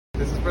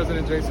This is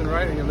President Jason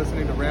Wright, and you're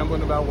listening to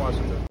Rambling About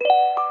Washington.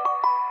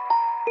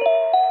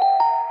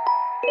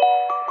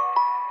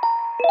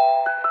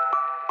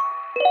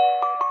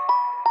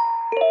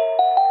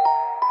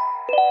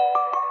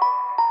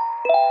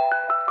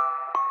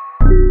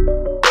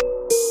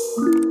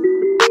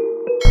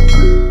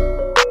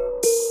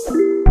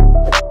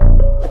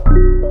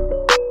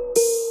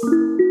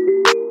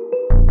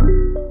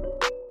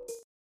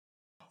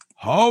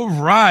 All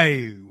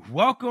right,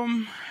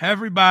 welcome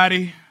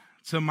everybody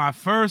to my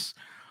first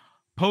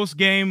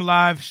post-game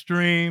live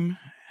stream.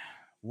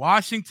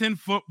 Washington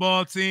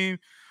football team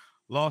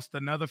lost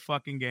another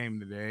fucking game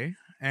today,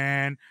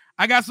 and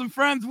I got some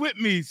friends with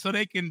me so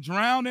they can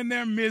drown in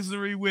their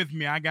misery with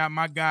me. I got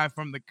my guy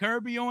from the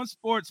Kirby on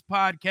Sports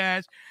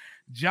podcast,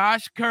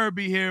 Josh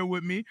Kirby, here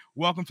with me.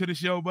 Welcome to the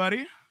show,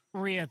 buddy.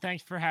 Rhea,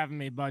 thanks for having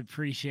me, bud.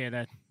 Appreciate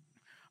it.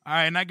 All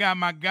right, and I got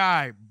my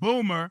guy,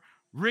 Boomer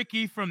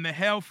Ricky from the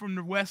Hell from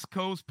the West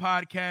Coast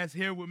podcast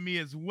here with me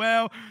as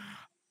well.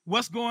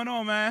 What's going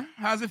on, man?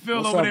 How's it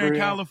feel over there in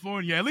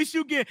California? At least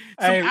you get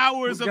some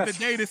hours of the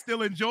day to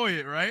still enjoy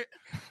it, right?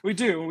 We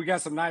do. We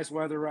got some nice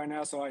weather right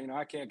now, so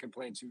I can't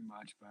complain too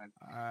much. But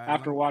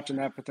after watching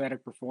that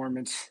pathetic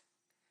performance,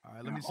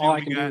 all I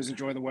can do is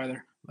enjoy the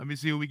weather. Let me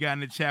see what we got in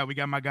the chat. We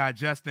got my guy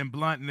Justin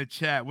Blunt in the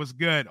chat. What's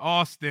good?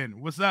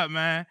 Austin, what's up,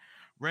 man?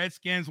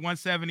 Redskins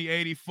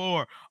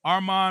 170-84.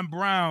 Armand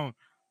Brown.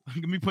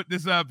 Let me put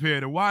this up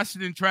here. The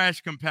Washington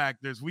Trash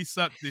Compactors. We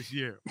suck this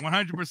year.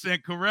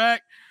 100%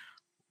 correct.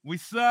 We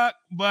suck,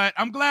 but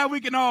I'm glad we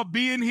can all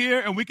be in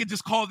here and we can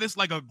just call this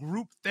like a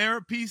group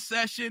therapy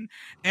session.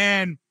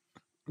 And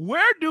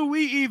where do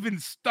we even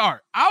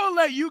start? I will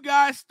let you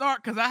guys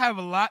start because I have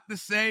a lot to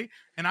say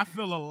and I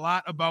feel a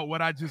lot about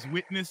what I just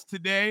witnessed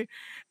today.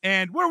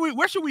 And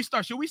where should we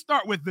start? Should we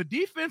start with the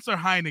defense or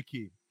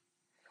Heinicke?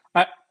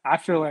 I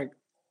feel like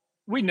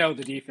we know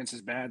the defense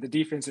is bad. The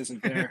defense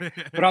isn't there.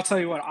 But I'll tell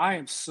you what, I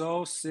am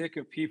so sick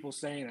of people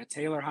saying that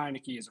Taylor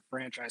Heinicke is a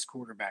franchise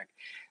quarterback.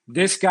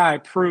 This guy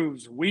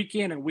proves week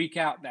in and week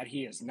out that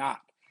he is not.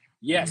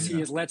 Yes, he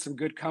has led some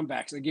good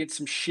comebacks against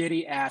some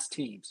shitty-ass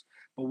teams.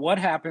 But what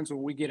happens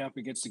when we get up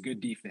against a good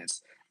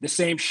defense? The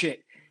same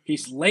shit.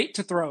 He's late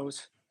to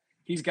throws.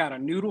 He's got a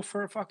noodle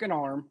for a fucking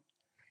arm.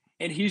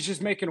 And he's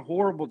just making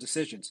horrible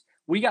decisions.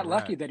 We got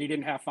lucky that he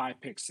didn't have 5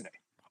 picks today.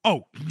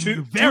 Oh,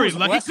 very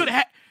lucky.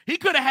 He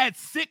could have had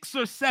 6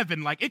 or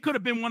 7. Like, it could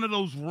have been one of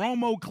those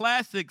Romo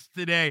classics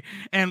today.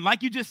 And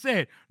like you just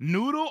said,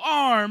 noodle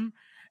arm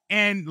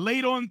and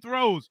late on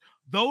throws.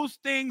 Those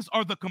things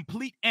are the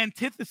complete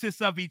antithesis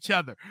of each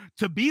other.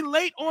 To be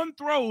late on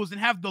throws and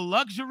have the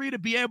luxury to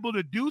be able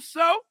to do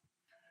so,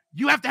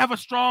 you have to have a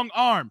strong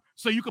arm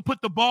so you can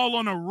put the ball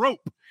on a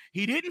rope.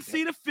 He didn't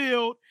see the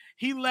field.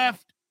 He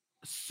left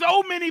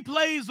so many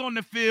plays on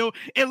the field.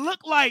 It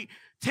looked like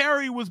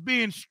Terry was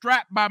being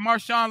strapped by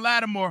Marshawn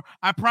Lattimore.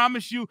 I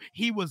promise you,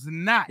 he was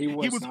not. He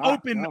was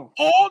open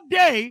all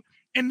day,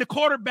 and the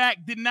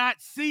quarterback did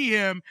not see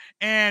him.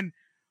 And,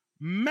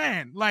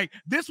 man, like,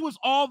 this was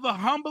all the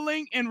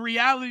humbling and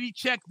reality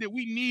check that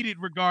we needed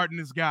regarding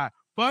this guy.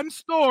 Fun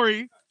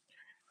story,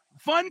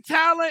 fun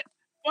talent,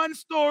 fun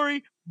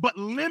story, but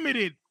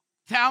limited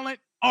talent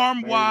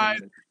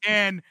arm-wise.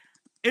 And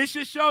it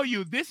should show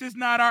you this is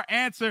not our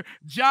answer.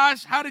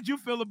 Josh, how did you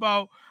feel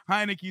about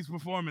Heinicke's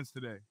performance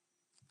today?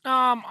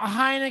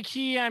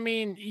 Heinicke, I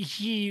mean,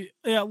 he,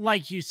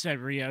 like you said,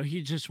 Rio,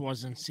 he just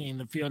wasn't seeing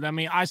the field. I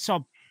mean, I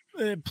saw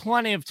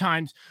plenty of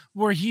times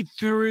where he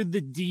threw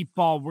the deep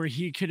ball where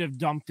he could have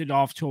dumped it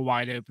off to a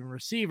wide open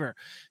receiver.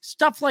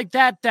 Stuff like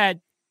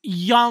that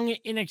young,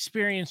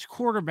 inexperienced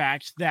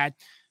quarterbacks that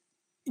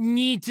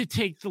need to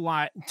take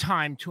the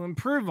time to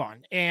improve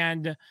on.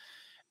 And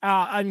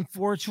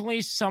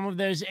unfortunately, some of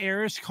those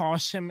errors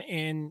cost him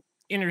in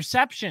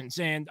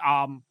interceptions and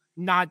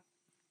not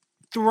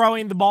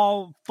throwing the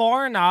ball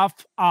far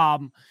enough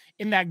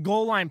in that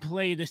goal line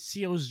play to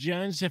Seals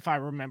Jones, if I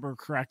remember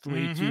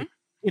correctly, to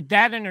get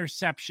that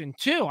interception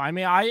too. I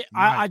mean,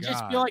 I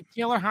just feel like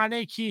Taylor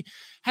Heinicke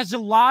has a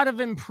lot of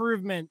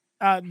improvement.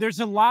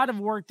 There's a lot of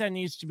work that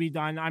needs to be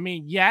done. I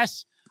mean,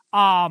 yes,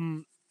 I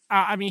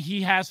mean,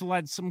 he has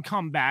led some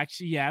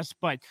comebacks, yes,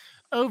 but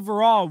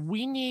overall,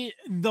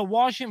 the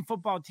Washington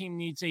football team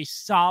needs a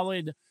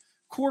solid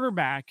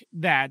quarterback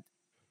that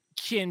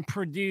can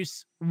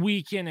produce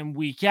week in and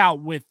week out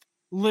with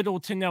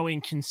little to no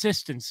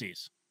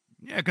inconsistencies.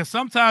 Yeah, because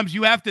sometimes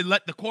you have to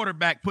let the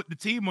quarterback put the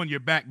team on your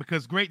back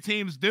because great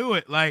teams do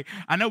it. Like,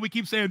 I know we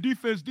keep saying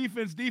defense,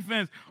 defense,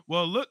 defense.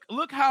 Well,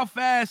 look how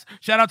fast.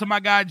 Shout out to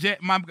my guy,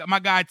 my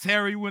guy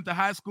Terry. We went to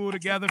high school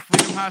together.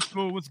 Freedom High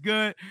School was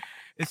good.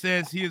 It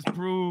says he has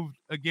proved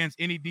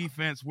against any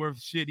defense worth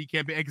shit he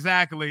can't be.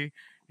 Exactly.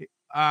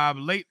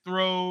 Late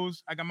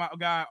throws. I got my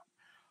guy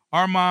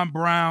Armand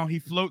Brown. He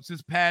floats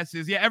his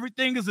passes. Yeah,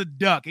 everything is a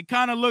duck. It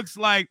kind of looks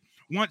like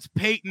once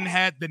Peyton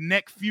had the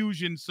neck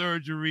fusion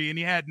surgery and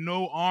he had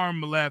no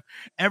arm left,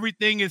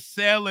 everything is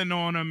sailing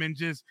on him and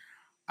just,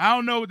 I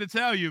don't know what to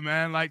tell you,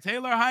 man. Like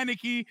Taylor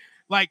Heinicke,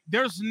 Like,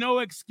 there's no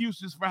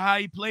excuses for how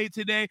he played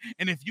today.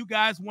 And if you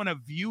guys want to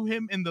view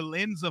him in the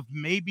lens of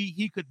maybe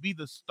he could be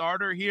the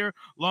starter here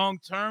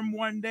long-term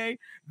one day,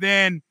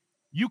 then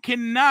you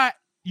cannot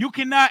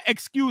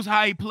excuse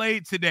how he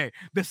played today.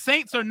 The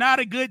Saints are not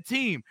a good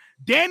team.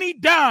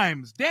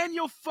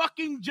 Daniel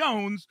fucking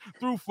Jones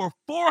threw for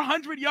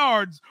 400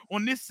 yards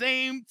on this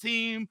same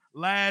team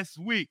last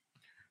week.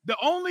 The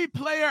only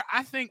player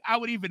I think I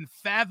would even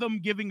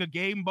fathom giving a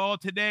game ball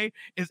today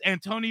is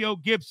Antonio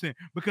Gibson,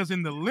 because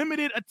in the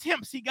limited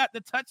attempts he got to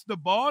touch the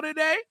ball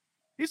today,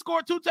 he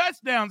scored 2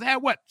 touchdowns,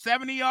 had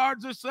 70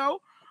 yards or so.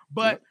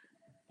 But,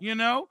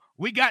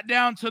 we got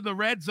down to the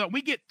red zone.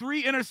 We get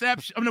 3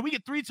 interceptions. We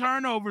get 3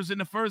 turnovers in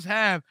the first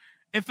half.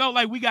 It felt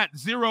like we got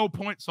 0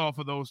 points off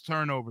of those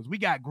turnovers. We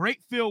got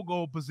great field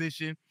goal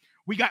position.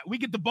 We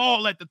get the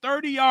ball at the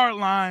 30-yard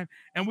line,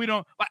 and we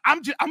don't. Like,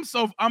 I'm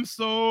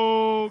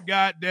so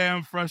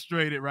goddamn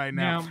frustrated right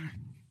now.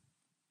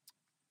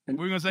 And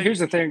we're gonna say, here's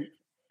the thing.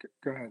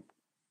 Go ahead.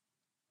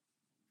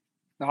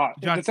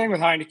 The thing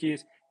with Heinicke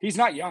is he's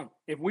not young.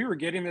 If we were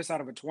getting this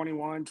out of a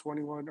 21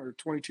 or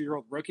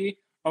 22-year-old rookie,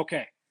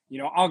 okay,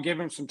 I'll give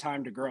him some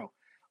time to grow.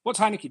 What's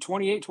Heinicke?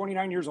 28,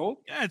 29 years old?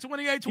 Yeah,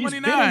 28,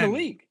 29. He's been in the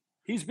league.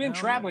 He's been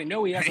traveling.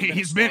 No, he hasn't.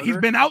 He's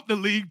been out the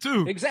league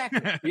too.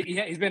 Exactly.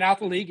 He's been out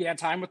the league. He had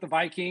time with the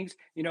Vikings.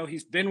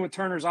 He's been with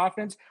Turner's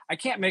offense. I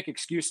can't make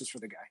excuses for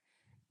the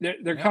guy.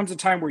 There comes a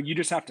time where you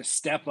just have to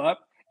step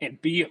up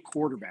and be a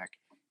quarterback.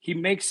 He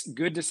makes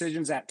good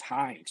decisions at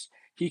times.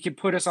 He can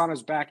put us on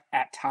his back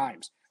at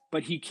times,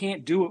 but he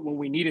can't do it when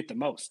we need it the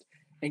most.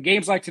 In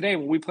games like today,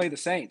 when we play the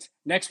Saints,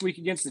 next week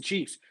against the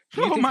Chiefs,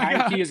 do you think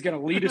Heinicke is going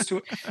to lead us to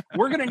it?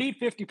 We're going to need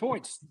 50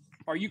 points.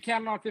 Are you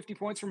counting on 50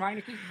 points from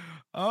Heinicke?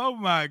 Oh,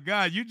 my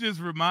God. You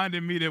just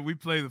reminded me that we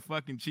play the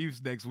fucking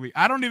Chiefs next week.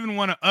 I don't even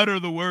want to utter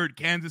the word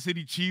Kansas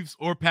City Chiefs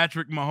or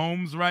Patrick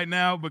Mahomes right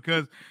now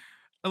because,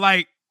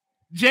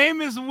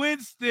 Jameis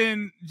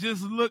Winston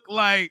just looked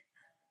like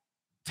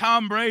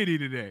Tom Brady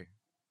today.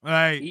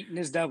 Like, eating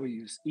his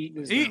W's. He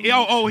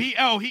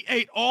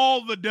ate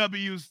all the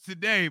W's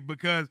today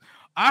because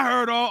I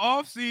heard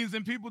all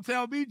offseason people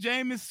tell me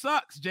Jameis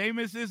sucks.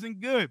 Jameis isn't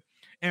good.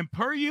 And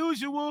per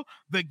usual,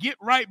 the Get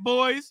Right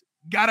boys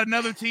got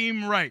another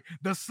team right.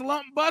 The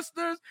Slump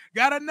Busters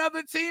got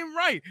another team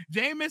right.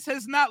 Jameis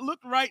has not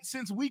looked right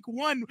since week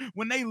 1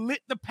 when they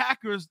lit the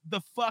Packers the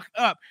fuck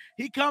up.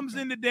 He comes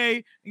in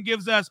today and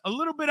gives us a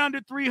little bit under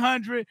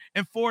 300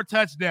 and 4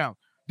 touchdowns.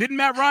 Didn't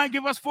Matt Ryan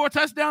give us 4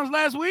 touchdowns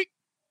last week?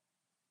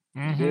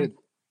 He did.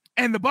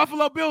 And the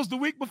Buffalo Bills the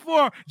week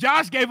before,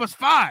 Josh gave us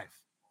 5.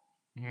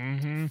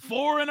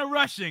 4 in a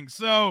rushing.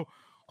 So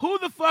who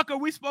the fuck are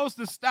we supposed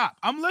to stop?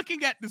 I'm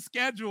looking at the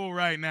schedule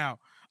right now.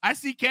 I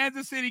see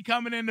Kansas City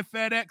coming into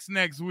FedEx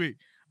next week.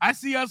 I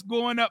see us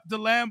going up to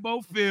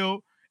Lambeau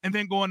Field and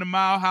then going to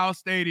Mile High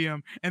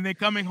Stadium and then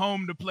coming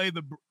home to play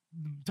the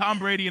Tom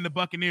Brady and the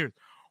Buccaneers.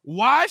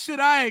 Why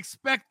should I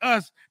expect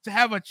us to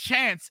have a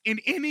chance in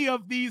any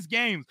of these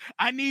games?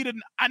 I need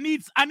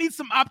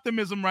some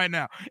optimism right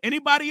now.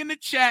 Anybody in the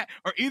chat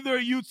or either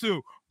of you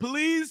two,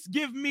 please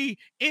give me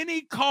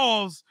any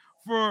cause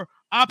for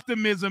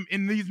optimism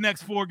in these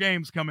next 4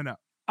 games coming up.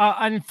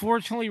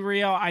 Unfortunately,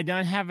 Rio, I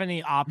don't have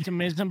any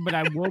optimism, but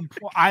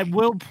I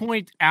will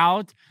point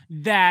out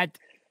that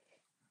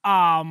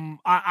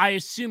I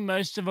assume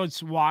most of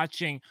us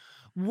watching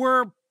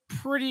were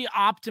pretty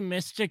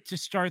optimistic to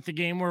start the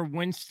game where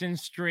Winston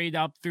straight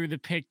up threw the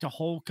pick to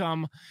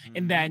Holcomb.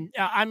 And then,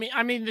 I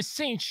mean, the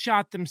Saints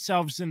shot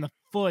themselves in the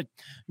foot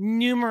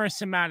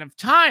numerous amount of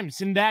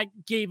times. And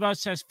that gave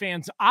us as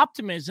fans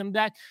optimism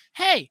that,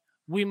 hey,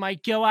 we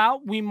might go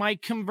out, we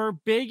might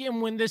convert big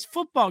and win this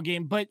football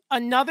game. But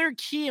another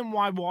key in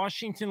why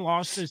Washington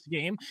lost this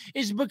game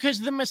is because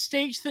the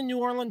mistakes the New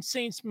Orleans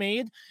Saints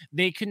made,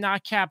 they could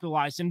not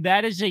capitalize. And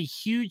that is a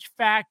huge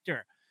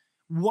factor.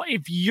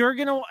 If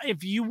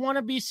you want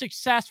to be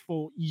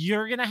successful,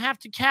 you're going to have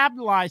to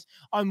capitalize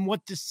on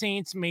what the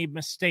Saints made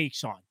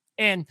mistakes on.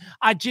 And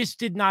I just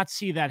did not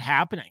see that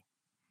happening.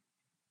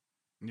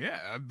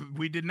 Yeah,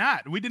 we did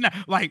not.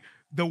 Like,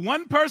 the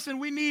one person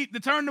we need to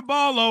turn the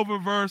ball over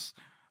versus,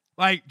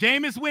 like,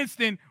 Jameis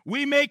Winston,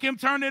 we make him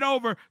turn it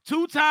over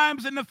 2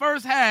 times in the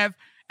first half,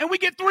 and we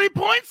get 3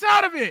 points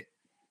out of it.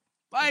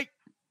 Like,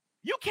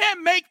 you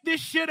can't make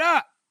this shit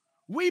up.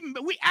 We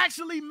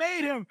actually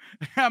made him.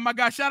 My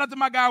God, shout out to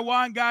my guy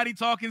Juan Gotti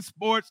Talking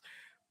Sports,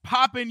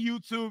 popping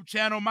YouTube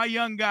channel. My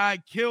young guy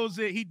kills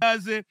it. He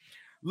does it.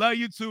 Love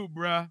you too,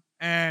 bruh.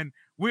 And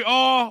we're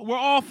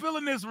all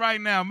feeling this right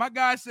now. My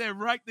guy said,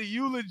 write the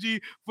eulogy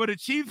for the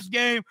Chiefs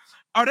game.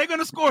 Are they going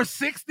to score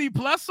 60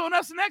 plus on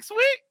us next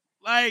week?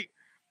 Like,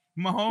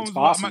 Mahomes,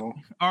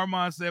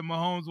 Armand said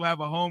Mahomes will have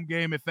a home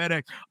game at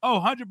FedEx.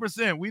 Oh,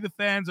 100%. We, the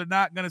fans, are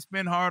not going to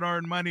spend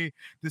hard-earned money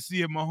to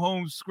see a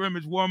Mahomes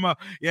scrimmage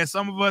warm-up. Yeah,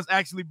 some of us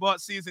actually bought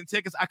season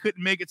tickets. I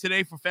couldn't make it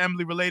today for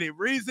family-related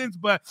reasons,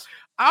 but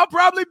I'll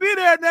probably be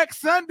there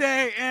next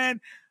Sunday. And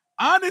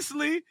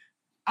honestly,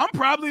 I'm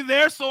probably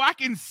there so I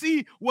can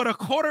see what a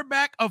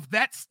quarterback of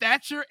that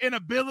stature and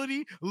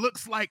ability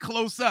looks like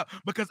close up,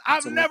 because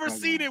I've never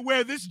seen it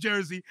wear this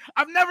jersey.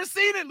 I've never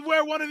seen it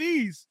wear one of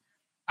these.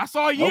 I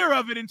saw a year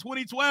of it in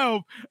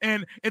 2012,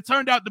 and it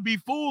turned out to be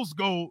fool's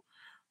gold.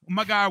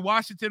 My guy,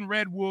 Washington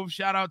Red Wolves,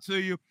 shout out to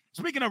you.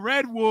 Speaking of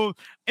Red Wolves,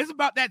 it's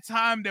about that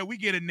time that we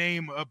get a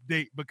name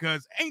update,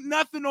 because ain't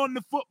nothing on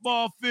the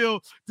football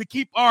field to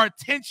keep our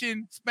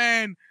attention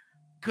span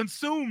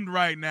consumed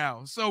right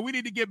now. So we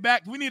need to get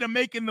back. We need to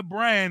make in the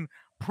brand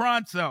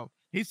pronto.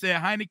 He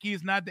said Heinicke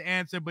is not the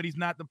answer, but he's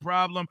not the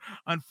problem.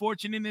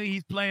 Unfortunately,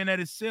 he's playing at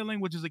his ceiling,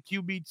 which is a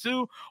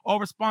QB2. All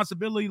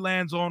responsibility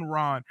lands on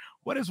Ron.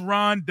 What has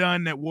Ron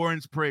done that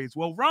warrants praise?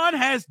 Well, Ron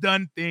has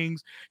done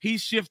things.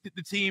 He's shifted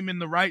the team in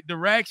the right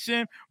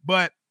direction,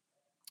 but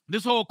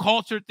this whole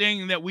culture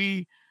thing that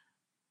we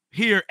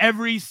hear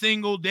every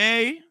single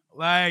day,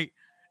 like,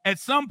 at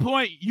some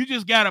point, you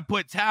just got to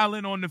put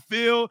talent on the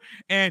field,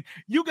 and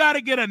you got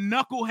to get a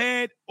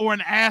knucklehead or an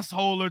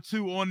asshole or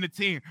two on the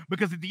team,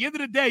 because at the end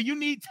of the day, you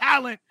need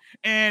talent,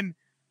 and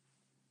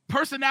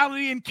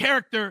personality and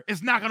character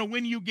is not going to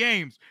win you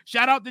games.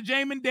 Shout out to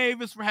Jamin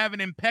Davis for having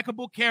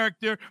impeccable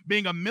character,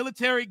 being a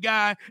military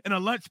guy and a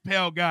lunch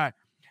pail guy.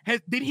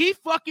 Did he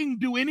fucking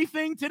do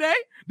anything today?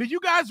 Did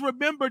you guys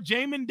remember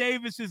Jamin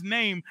Davis's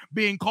name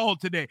being called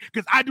today?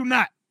 Because I do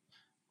not.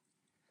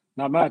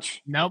 Not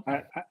much. Nope.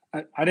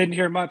 I didn't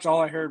hear much. All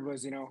I heard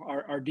was,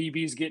 our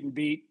DBs getting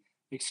beat,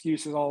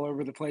 excuses all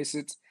over the place.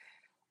 It's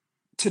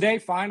today,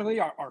 finally,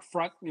 our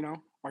front,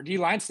 our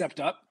D-line stepped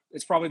up.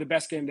 It's probably the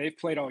best game they've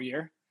played all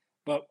year.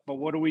 But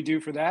what do we do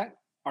for that?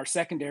 Our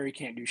secondary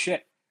can't do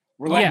shit.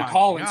 We're letting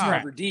Collins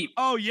cover deep.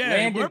 Oh, yeah.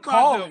 Landon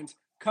Collins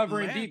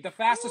covering deep, the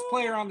fastest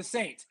player on the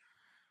Saints.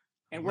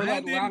 And we're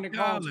letting Landon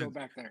Collins go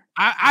back there.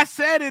 I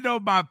said it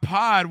on my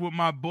pod with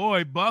my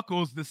boy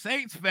Buckles, the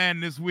Saints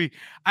fan, this week.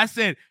 I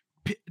said,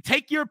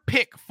 take your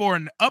pick for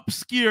an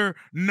obscure,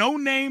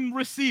 no-name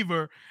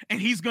receiver, and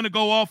he's going to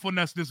go off on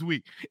us this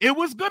week. It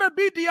was going to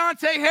be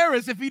Deontay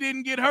Harris if he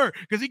didn't get hurt,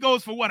 because he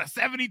goes for, a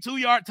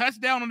 72-yard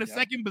touchdown on the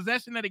second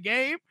possession of the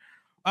game.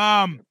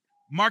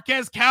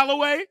 Marquez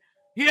Callaway,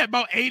 he had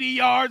about 80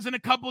 yards and a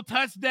couple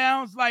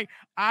touchdowns. Like,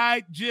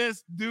 I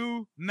just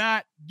do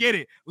not get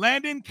it.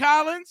 Landon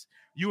Collins,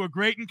 you were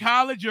great in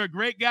college. You're a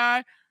great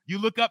guy. You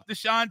look up to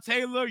Sean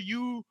Taylor.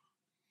 You,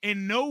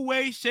 in no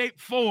way, shape,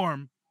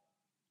 form,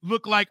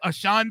 look like a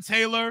Sean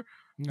Taylor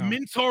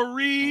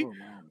mentoree,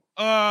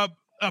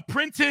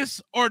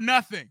 apprentice, or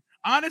nothing.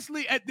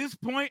 Honestly, at this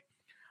point,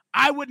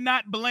 I would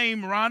not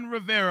blame Ron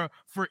Rivera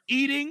for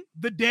eating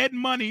the dead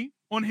money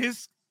on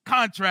his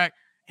contract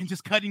and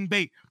just cutting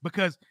bait,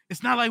 because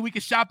it's not like we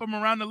can shop him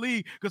around the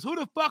league, because who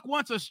the fuck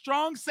wants a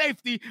strong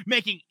safety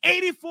making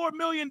 $84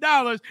 million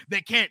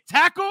that can't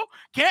tackle,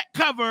 can't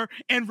cover,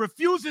 and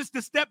refuses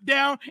to step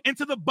down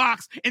into the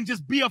box and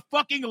just be a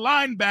fucking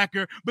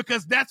linebacker,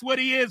 because that's what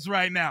he is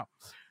right now.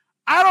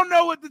 I don't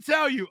know what to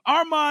tell you.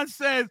 Armand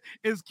says,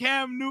 is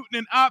Cam Newton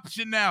an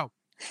option now?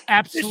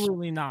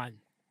 Absolutely not.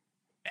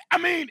 I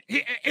mean,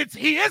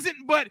 he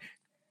isn't, but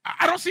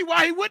I don't see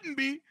why he wouldn't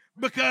be,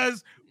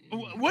 because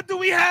what do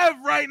we have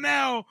right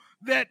now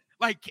that,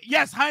 like,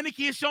 yes,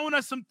 Heinicke is showing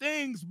us some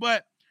things,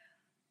 but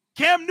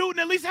Cam Newton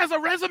at least has a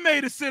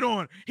resume to sit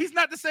on. He's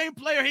not the same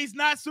player. He's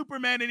not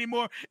Superman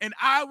anymore. And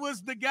I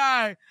was the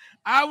guy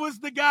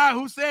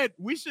who said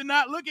we should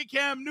not look at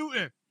Cam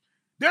Newton.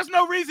 There's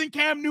no reason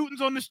Cam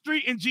Newton's on the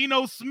street and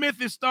Geno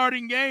Smith is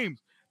starting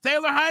games.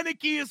 Taylor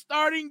Heinicke is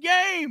starting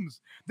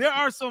games. There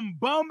are some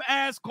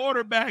bum-ass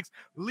quarterbacks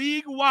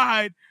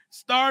league-wide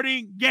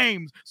starting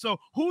games. So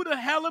who the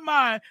hell am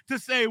I to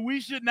say we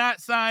should not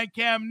sign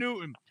Cam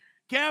Newton?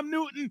 Cam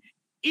Newton,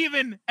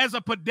 even as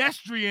a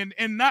pedestrian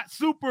and not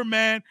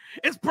Superman,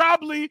 is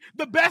probably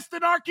the best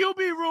in our QB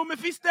room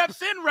if he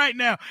steps in right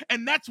now.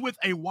 And that's with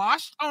a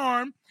washed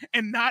arm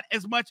and not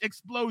as much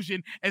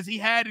explosion as he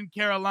had in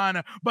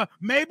Carolina. But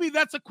maybe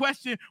that's a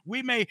question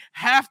we may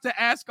have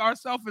to ask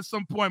ourselves at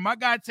some point. My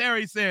guy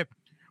Terry said,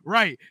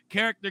 right,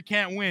 character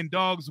can't win,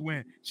 dogs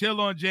win.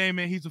 Chill on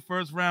Jamin. He's a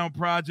first-round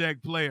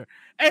project player.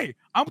 Hey,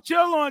 I'm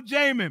chill on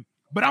Jamin,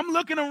 but I'm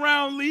looking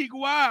around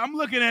league-wide. I'm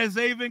looking at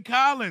Zaven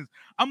Collins.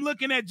 I'm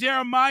looking at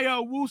Jeremiah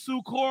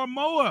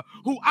Owusu-Koramoah,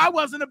 who I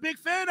wasn't a big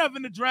fan of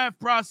in the draft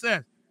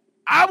process.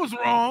 I was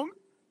wrong.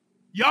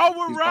 Y'all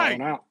were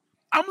right.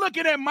 I'm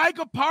looking at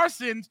Micah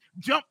Parsons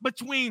jump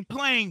between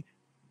playing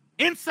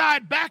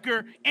inside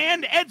backer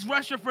and edge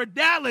rusher for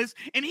Dallas,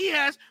 and he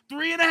has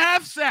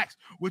 3.5 sacks,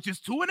 which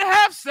is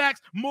 2.5 sacks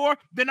more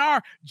than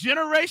our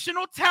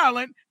generational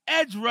talent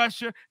edge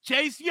rusher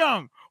Chase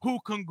Young, who,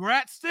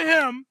 congrats to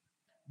him,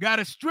 got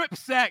a strip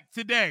sack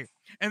today.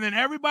 And then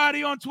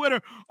everybody on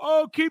Twitter,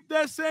 oh, keep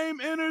that same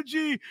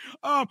energy.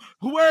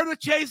 Who are the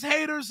Chase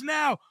haters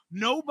now?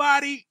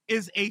 Nobody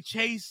is a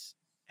Chase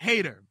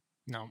hater.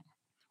 No.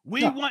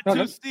 We want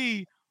to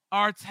see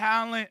our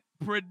talent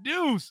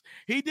produce.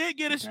 He did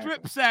get a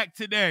strip sack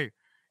today.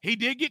 He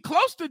did get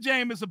close to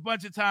Jameis a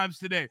bunch of times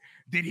today.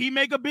 Did he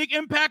make a big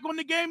impact on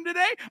the game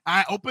today?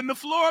 I open the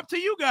floor up to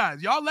you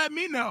guys. Y'all let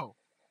me know.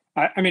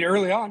 I mean,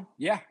 early on,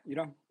 yeah,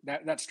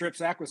 that strip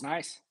sack was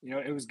nice.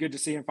 It was good to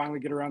see him finally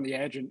get around the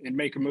edge and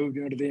make a move,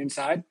 to the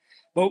inside.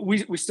 But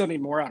we still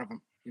need more out of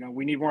him.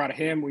 We need more out of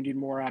him. We need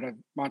more out of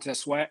Montez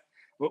Sweat.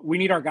 But we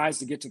need our guys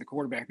to get to the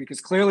quarterback because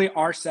clearly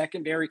our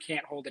secondary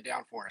can't hold it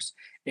down for us.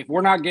 If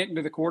we're not getting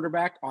to the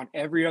quarterback on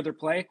every other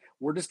play,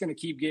 we're just going to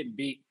keep getting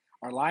beat.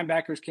 Our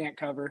linebackers can't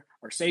cover.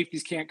 Our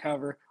safeties can't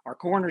cover. Our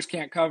corners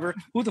can't cover.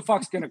 Who the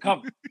fuck's going to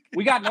cover?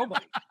 We got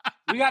nobody.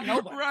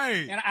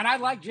 Right. And I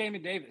like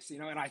Jamin Davis,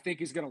 and I think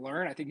he's going to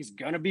learn. I think he's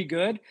going to be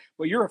good.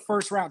 But you're a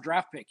first-round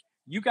draft pick.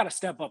 You got to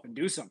step up and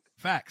do something.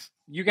 Facts.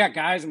 You got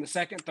guys in the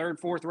second, third,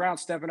 fourth round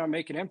stepping up,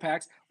 making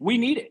impacts. We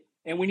need it.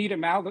 And we need it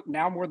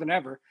now more than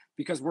ever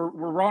because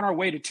we're on our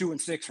way to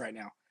 2-6 right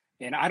now.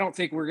 And I don't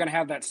think we're going to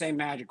have that same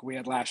magic we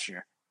had last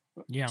year.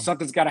 Yeah.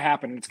 Something's got to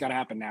happen, and it's got to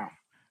happen now.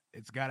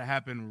 It's got to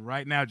happen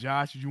right now.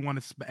 Josh, did you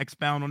want to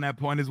expound on that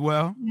point as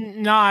well?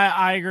 No,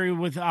 I agree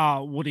with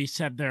what he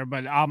said there,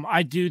 but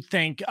I do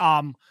think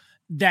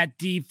that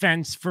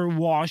defense for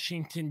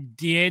Washington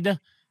did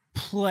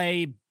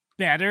play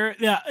better,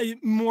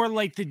 more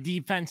like the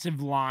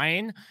defensive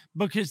line,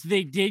 because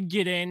they did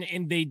get in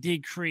and they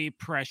did create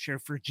pressure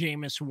for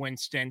Jameis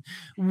Winston.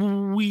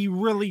 We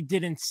really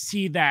didn't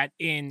see that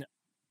in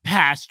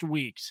past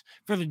weeks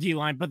for the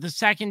D-line, but the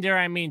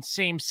secondary,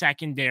 same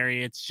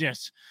secondary. It's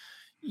just,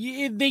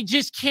 they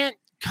just can't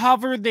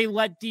cover. They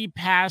let deep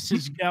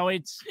passes go.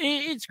 It's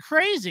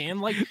crazy.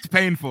 And it's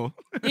painful.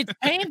 It's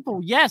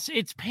painful. Yes,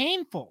 it's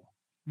painful.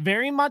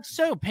 Very much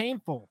so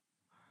painful.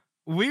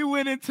 We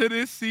went into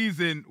this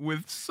season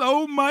with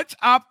so much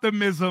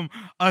optimism,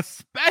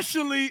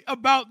 especially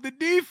about the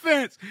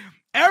defense.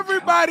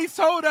 Everybody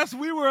told us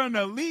we were an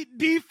elite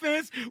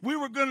defense. We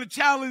were going to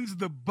challenge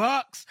the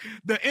Bucs.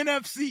 The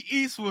NFC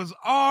East was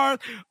ours.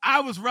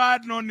 I was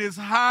riding on this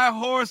high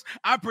horse.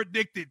 I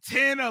predicted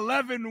 10,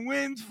 11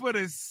 wins for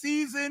the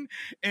season.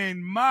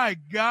 And my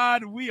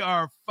God, we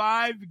are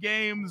 5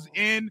 games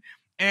in.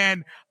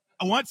 And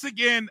once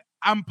again,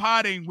 I'm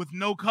potting with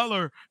no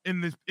color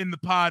in the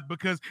pod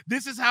because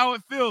this is how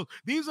it feels.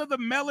 These are the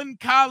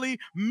melancholy,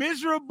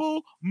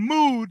 miserable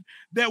mood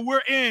that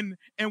we're in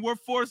and we're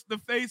forced to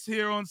face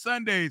here on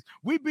Sundays.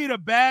 We beat a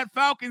bad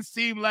Falcons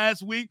team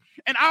last week,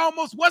 and I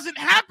almost wasn't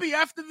happy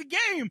after the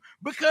game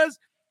because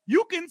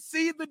you can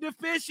see the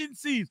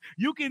deficiencies.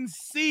 You can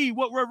see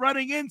what we're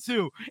running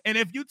into. And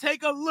if you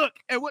take a look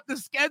at what the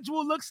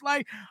schedule looks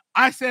like,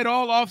 I said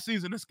all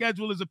offseason, the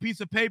schedule is a piece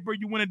of paper.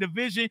 You win a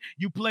division,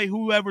 you play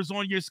whoever's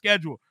on your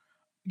schedule.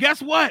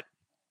 Guess what?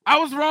 I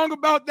was wrong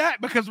about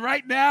that because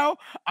right now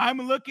I'm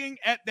looking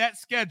at that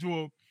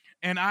schedule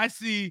and I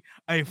see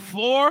a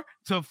 4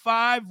 to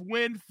 5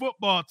 win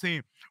football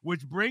team,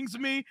 which brings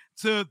me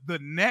to the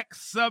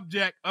next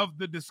subject of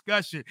the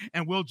discussion.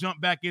 And we'll jump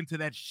back into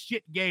that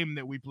shit game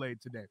that we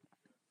played today.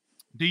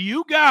 Do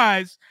you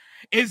guys,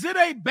 is it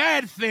a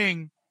bad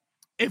thing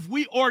if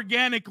we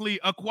organically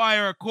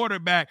acquire a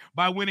quarterback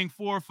by winning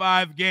 4 or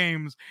 5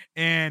 games?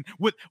 And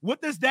what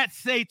does that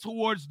say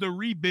towards the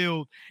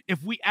rebuild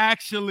if we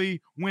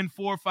actually win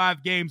 4 or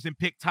 5 games and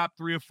pick top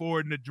 3 or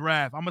 4 in the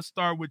draft? I'm going to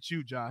start with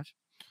you, Josh.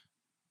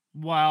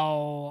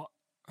 Well,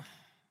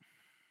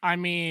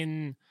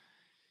 that's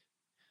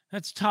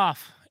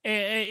tough.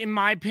 In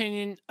my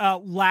opinion,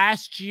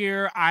 last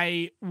year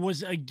I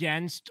was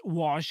against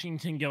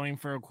Washington going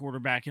for a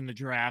quarterback in the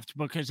draft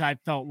because I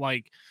felt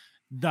like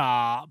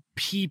the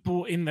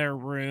people in their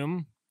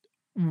room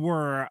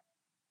were,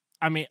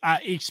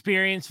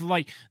 experienced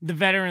like the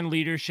veteran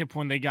leadership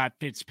when they got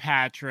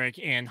Fitzpatrick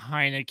and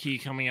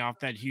Heineke coming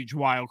off that huge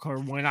wild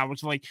card win. I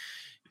was like,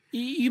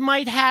 you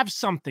might have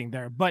something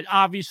there, but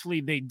obviously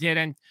they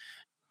didn't.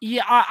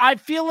 Yeah, I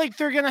feel like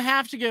they're going to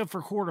have to go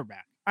for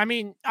quarterback.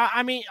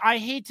 I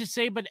hate to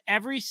say, but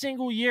every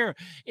single year,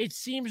 it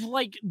seems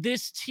like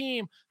this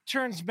team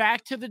turns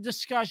back to the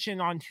discussion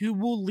on who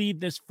will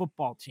lead this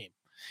football team.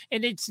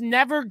 And it's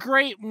never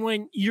great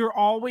when you're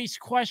always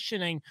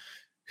questioning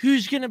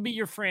who's going to be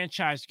your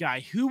franchise guy,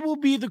 who will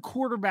be the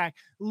quarterback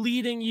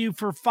leading you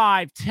for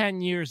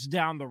 5-10 years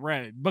down the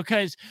road,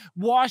 because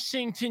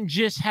Washington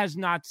just has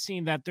not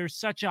seen that. There's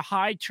such a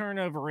high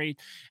turnover rate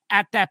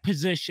at that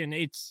position.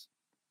 It's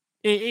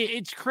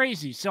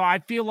crazy. So I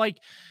feel like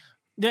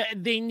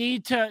they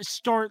need to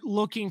start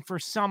looking for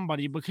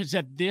somebody because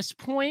at this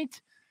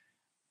point,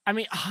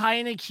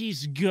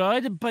 Heineke's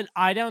good, but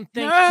I don't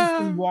think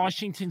he's in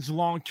Washington's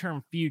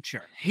long-term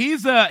future.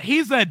 He's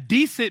a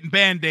decent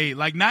Band-Aid,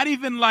 like not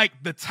even like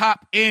the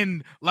top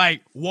end,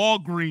 like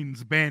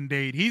Walgreens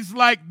Band-Aid. He's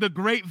like the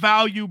great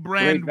value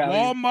brand,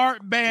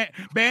 Walmart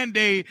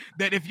Band-Aid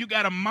that if you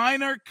got a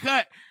minor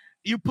cut,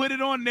 you put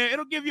it on there,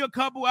 it'll give you a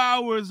couple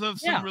hours of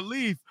some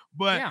relief.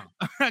 But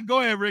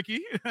go ahead,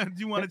 Ricky. Do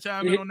you want to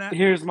chime in on that?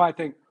 Here's my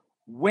thing.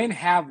 When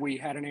have we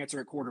had an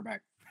answer at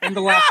quarterback? In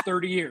the last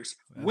 30 years,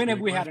 when have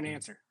we had an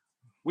answer?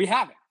 We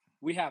haven't.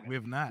 We haven't. We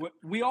have not.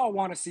 We all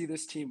want to see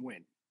this team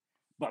win.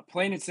 But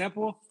plain and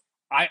simple,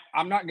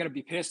 I'm not going to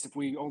be pissed if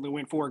we only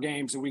win 4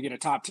 games and we get a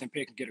top 10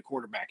 pick and get a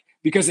quarterback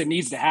because it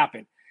needs to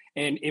happen.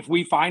 And if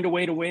we find a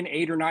way to win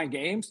 8 or 9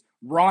 games,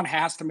 Ron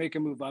has to make a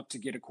move up to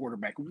get a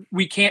quarterback.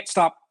 We can't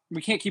stop.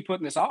 We can't keep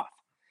putting this off.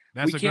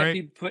 We can't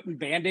be putting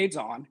Band-Aids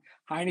on.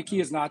 Heineke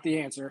is not the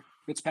answer.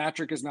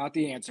 Fitzpatrick is not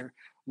the answer.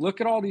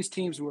 Look at all these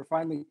teams who are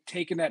finally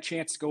taking that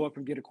chance to go up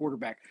and get a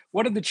quarterback.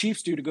 What did the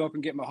Chiefs do to go up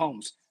and get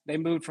Mahomes? They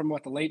moved from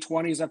the late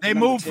 20s up to They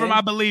moved 10? from,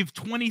 I believe,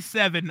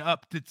 27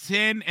 up to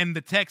 10, and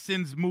the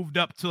Texans moved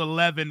up to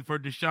 11 for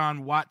Deshaun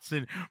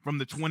Watson from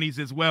the 20s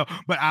as well.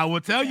 But I will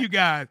tell you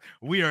guys,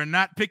 we are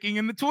not picking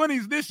in the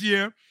 20s this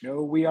year.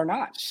 No, we are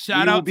not.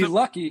 Shout we out will be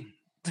lucky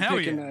to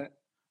pick in yeah. the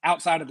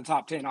outside of the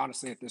top 10,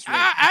 honestly, at this rate.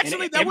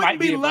 Actually, that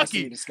wouldn't be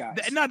lucky.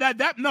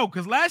 No,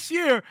 because last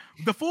year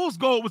the fool's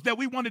goal was that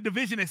we won a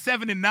division at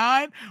 7 and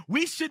 9.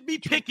 We should be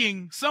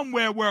picking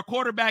somewhere where a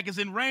quarterback is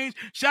in range.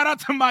 Shout out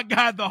to my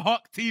guy, the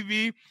Hawk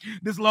TV.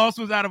 This loss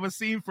was out of a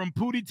scene from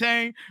Pootie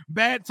Tang,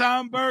 Bad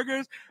Time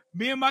Burgers.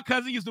 Me and my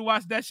cousin used to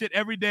watch that shit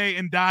every day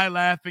and die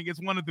laughing.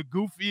 It's one of the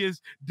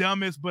goofiest,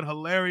 dumbest, but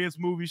hilarious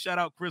movies. Shout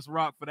out Chris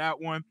Rock for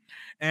that one.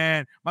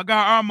 And my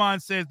guy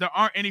Armand says there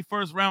aren't any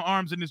first-round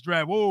arms in this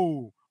draft.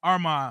 Whoa,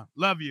 Armand,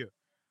 love you.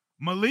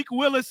 Malik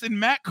Willis and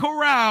Matt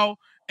Corral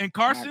and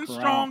Carson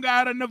Strong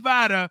out of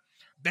Nevada,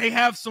 they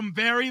have some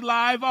very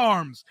live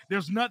arms.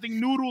 There's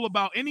nothing noodle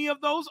about any of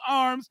those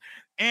arms,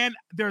 and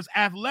there's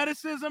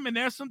athleticism and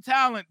there's some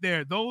talent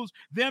there.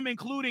 Them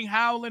including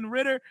Howland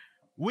Ritter.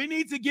 We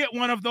need to get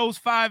one of those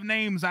 5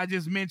 names I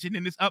just mentioned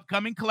in this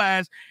upcoming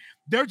class.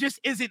 There just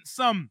isn't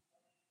some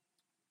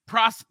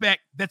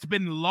prospect that's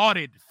been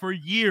lauded for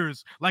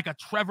years like a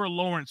Trevor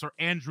Lawrence or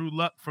Andrew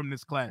Luck from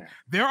this class.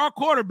 There are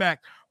quarterbacks.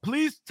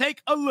 Please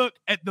take a look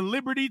at the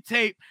Liberty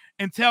tape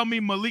and tell me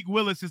Malik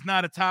Willis is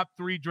not a top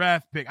 3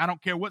 draft pick. I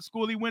don't care what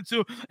school he went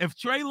to. If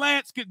Trey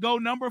Lance could go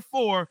number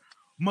 4,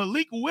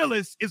 Malik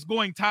Willis is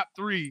going top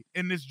 3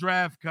 in this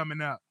draft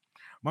coming up.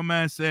 My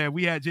man said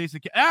we had Jason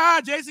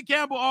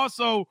Campbell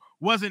also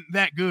wasn't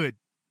that good.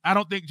 I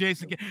don't think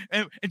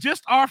and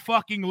just our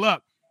fucking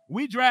luck.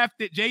 We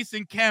drafted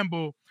Jason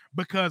Campbell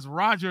because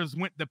Rodgers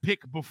went the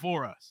pick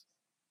before us.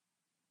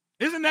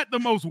 Isn't that the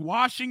most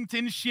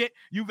Washington shit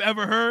you've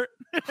ever heard?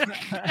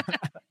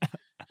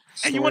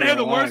 And you want to hear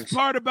the worst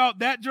part about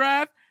that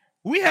draft?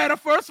 We had a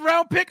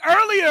first-round pick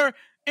earlier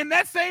in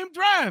that same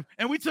draft,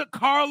 and we took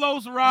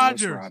Carlos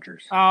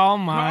Rogers. Oh,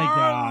 my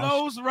gosh.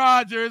 Carlos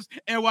Rogers,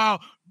 and while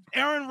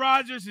Aaron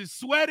Rodgers is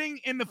sweating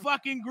in the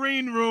fucking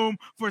green room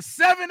for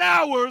 7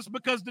 hours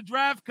because the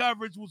draft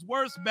coverage was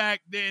worse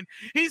back then.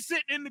 He's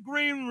sitting in the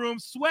green room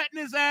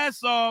sweating his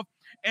ass off,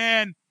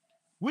 and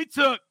we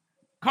took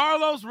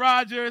Carlos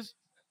Rogers,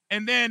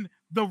 and then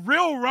the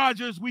real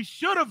Rodgers we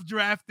should have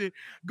drafted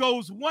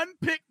goes 1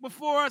 pick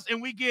before us,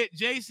 and we get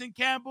Jason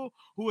Campbell,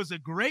 who is a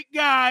great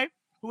guy,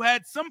 who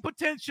had some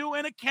potential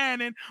in a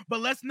cannon,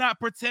 but let's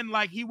not pretend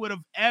like he would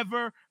have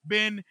ever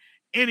been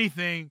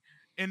anything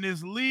in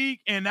this league.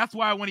 And that's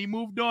why when he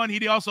moved on,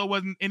 he also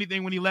wasn't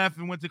anything when he left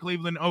and went to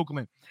Cleveland and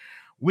Oakland.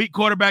 Weak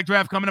quarterback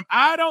draft coming up.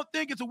 I don't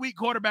think it's a weak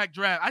quarterback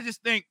draft. I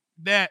just think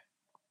that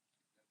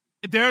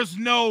the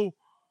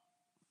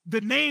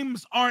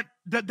names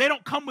they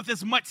don't come with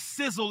as much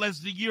sizzle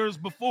as the years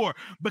before,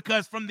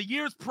 because from the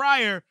years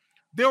prior,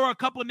 there were a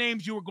couple of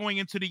names you were going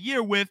into the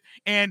year with,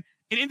 and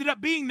it ended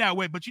up being that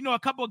way. But a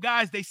couple of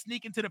guys, they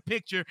sneak into the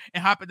picture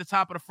and hop at the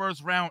top of the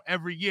first round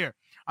every year.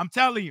 I'm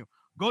telling you,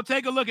 go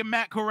take a look at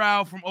Matt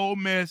Corral from Ole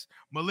Miss,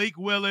 Malik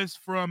Willis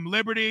from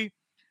Liberty,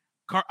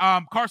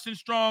 Carson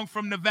Strong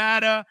from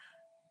Nevada,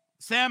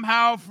 Sam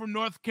Howell from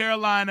North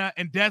Carolina,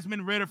 and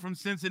Desmond Ridder from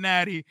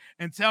Cincinnati,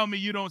 and tell me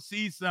you don't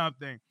see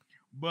something.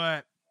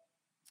 But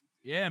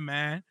yeah,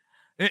 man,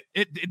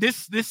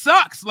 this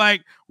sucks.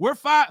 Like, we're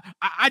 5.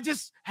 I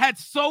just had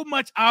so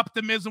much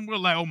optimism. We're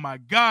like, oh my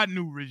God,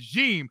 new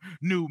regime,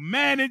 new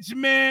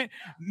management,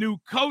 new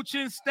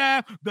coaching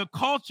staff. The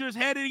culture's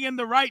heading in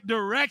the right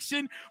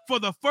direction. For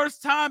the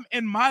first time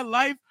in my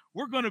life,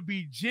 we're going to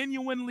be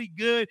genuinely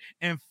good.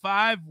 And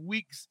 5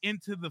 weeks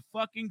into the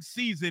fucking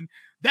season,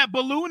 that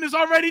balloon is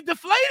already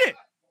deflated.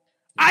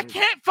 I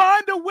can't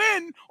find a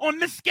win on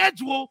the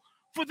schedule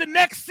for the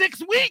next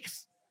 6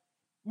 weeks.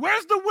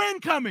 Where's the win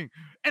coming?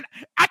 And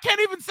I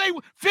can't even say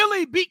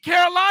Philly beat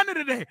Carolina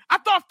today. I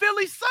thought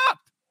Philly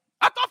sucked.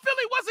 I thought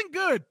Philly wasn't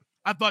good.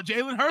 I thought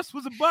Jalen Hurts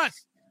was a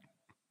bust.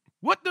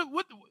 When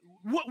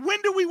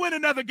do we win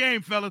another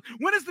game, fellas?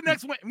 When is the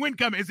next win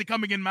coming? Is it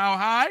coming in Mile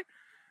High?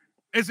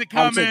 Is it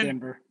coming in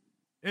Denver?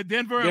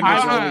 Denver.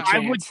 I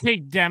would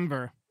take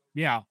Denver.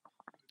 Yeah.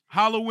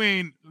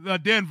 Halloween,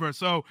 Denver.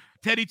 So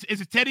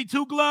is it Teddy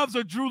Two Gloves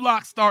or Drew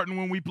Lock starting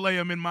when we play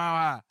him in Mile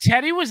High?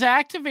 Teddy was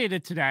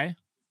activated today.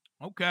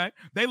 Okay.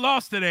 They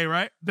lost today,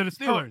 right? To the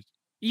Steelers.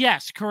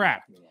 Yes,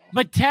 correct.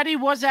 But Teddy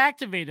was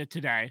activated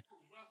today.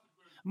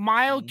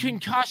 Mild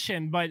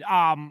concussion, but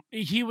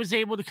he was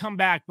able to come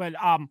back. But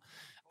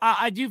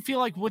I do feel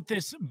like with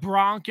this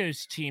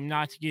Broncos team,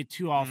 not to get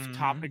too off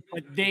topic,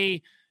 but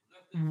they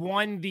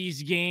won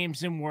these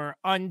games and were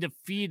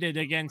undefeated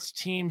against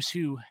teams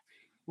who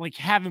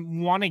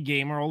haven't won a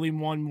game or only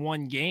won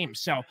 1 game.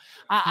 So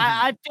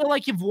I feel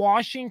like if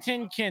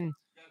Washington can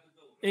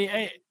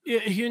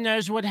who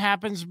knows what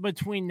happens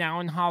between now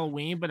and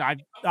Halloween, but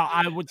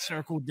I would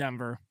circle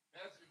Denver.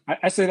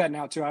 I say that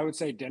now too. I would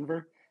say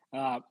Denver.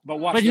 But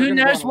watch. But who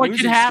knows what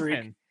could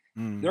happen?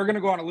 They're going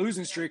to go on a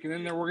losing streak, and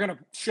then we're going to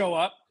show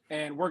up,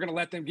 and we're going to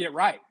let them get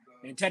right.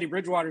 And Teddy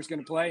Bridgewater is going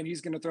to play, and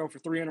he's going to throw for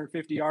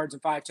 350 yards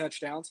and 5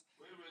 touchdowns.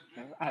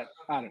 I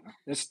don't know.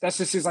 That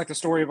just is like the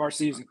story of our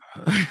season.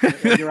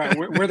 You're right.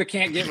 We're the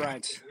can't get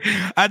rights.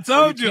 I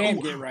told you.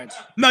 Can't get rights.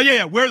 No,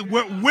 yeah. We're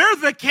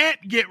the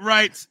can't get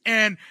rights.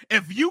 And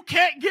if you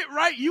can't get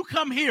right, you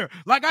come here.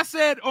 Like I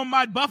said on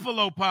my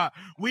Buffalo pod,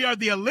 we are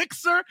the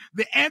elixir,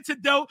 the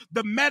antidote,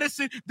 the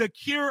medicine, the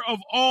cure of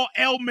all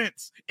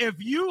ailments. If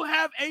you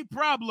have a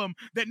problem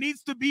that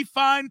needs to be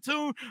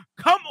fine-tuned,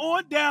 come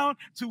on down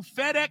to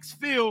FedEx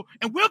Field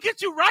and we'll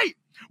get you right.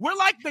 We're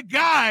like the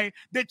guy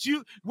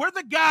we're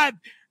the guy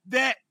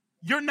that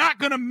you're not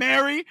going to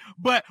marry,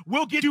 but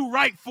we'll get you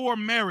right for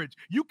marriage.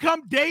 You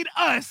come date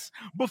us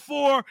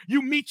before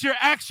you meet your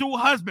actual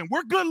husband.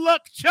 We're Good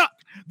Luck Chuck.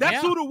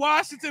 That's who the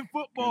Washington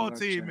football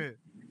team is.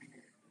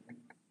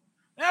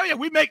 Hell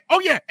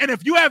yeah, and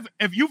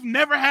if you've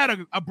never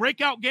had a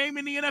breakout game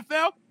in the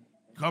NFL,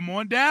 come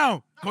on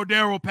down.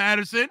 Cordero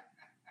Patterson,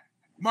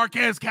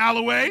 Marquez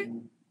Callaway,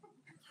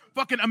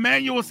 fucking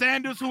Emmanuel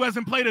Sanders, who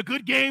hasn't played a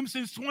good game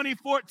since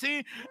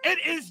 2014. It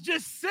is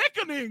just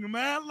sickening,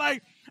 man.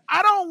 Like,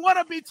 I don't want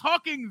to be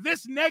talking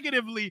this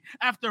negatively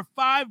after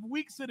 5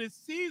 weeks of the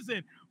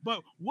season,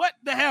 but what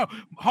the hell?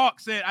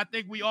 Hawk said, I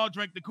think we all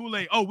drank the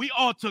Kool-Aid. Oh, we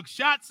all took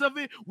shots of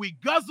it. We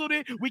guzzled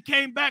it. We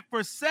came back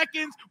for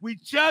seconds. We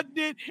chugged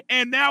it,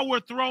 and now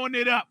we're throwing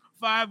it up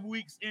 5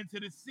 weeks into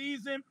the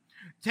season.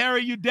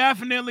 Terry, you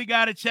definitely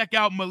got to check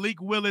out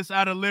Malik Willis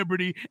out of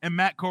Liberty and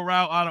Matt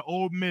Corral out of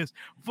Ole Miss.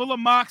 Full of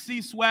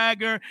moxie,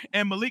 swagger,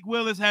 and Malik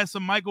Willis has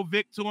some Michael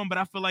Vick to him, but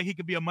I feel like he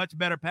could be a much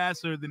better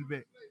passer than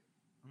Vick.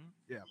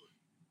 Yeah.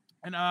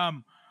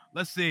 And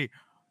let's see.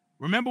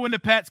 Remember when the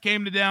Pats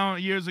came down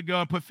years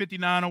ago and put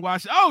 59 on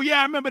Washington? Oh,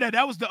 yeah, I remember that.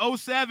 That was the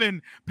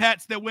 07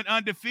 Pats that went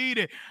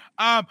undefeated.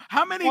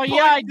 How many points?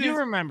 Yeah, I do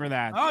remember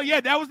that. Oh, yeah,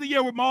 that was the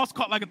year where Moss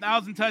caught like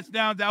 1,000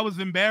 touchdowns. That was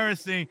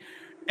embarrassing.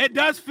 It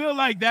does feel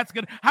like that's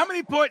good. How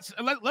many points?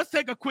 Let's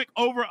take a quick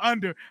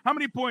over-under. How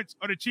many points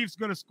are the Chiefs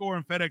going to score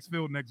in FedEx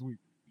Field next week?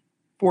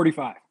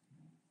 45.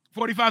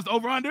 45 is the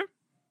over-under?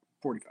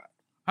 45.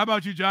 How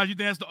about you, Josh? You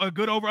think that's a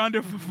good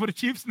over-under for the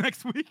Chiefs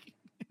next week?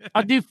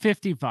 I'll do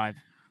 55.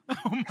 Oh,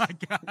 my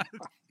God.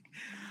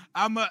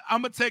 I'm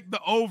going to take the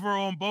over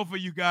on both of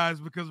you guys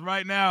because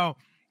right now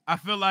I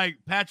feel like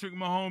Patrick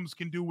Mahomes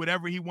can do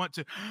whatever he wants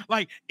to.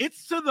 Like,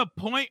 it's to the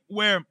point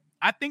where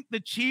I think the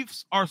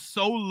Chiefs are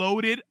so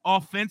loaded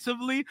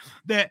offensively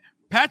that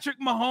Patrick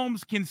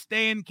Mahomes can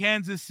stay in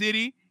Kansas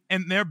City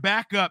and their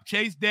backup,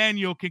 Chase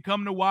Daniel, can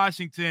come to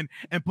Washington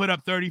and put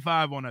up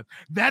 35 on us.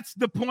 That's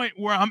the point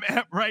where I'm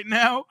at right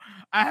now.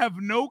 I have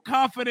no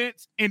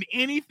confidence in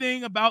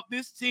anything about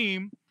this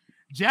team.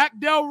 Jack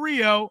Del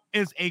Rio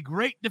is a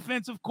great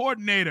defensive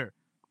coordinator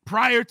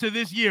prior to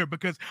this year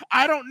because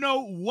I don't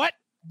know what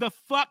the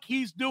fuck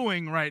he's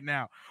doing right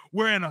now.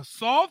 We're in a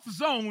soft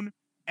zone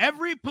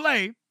every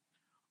play.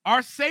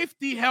 Our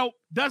safety help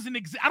doesn't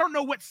exist. I don't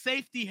know what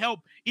safety help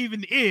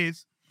even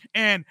is.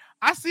 And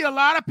I see a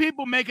lot of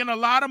people making a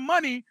lot of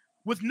money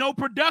with no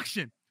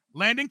production.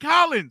 Landon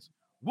Collins,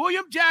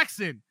 William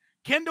Jackson,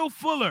 Kendall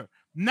Fuller.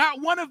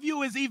 Not one of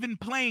you is even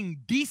playing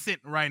decent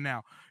right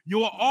now.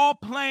 You're all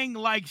playing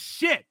like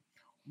shit.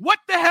 What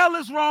the hell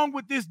is wrong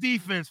with this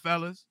defense,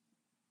 fellas?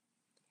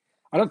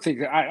 I don't think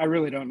that I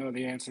really don't know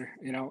the answer.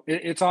 You know,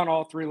 it's on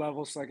all three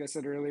levels. Like I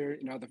said earlier,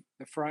 you know,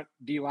 the front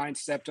D line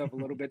stepped up a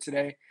little bit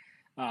today.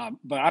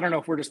 But I don't know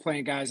if we're just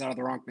playing guys out of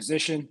the wrong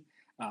position.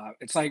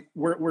 It's like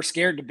we're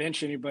scared to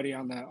bench anybody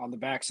on the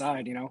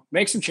backside. You know,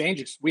 make some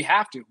changes. We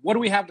have to. What do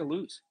we have to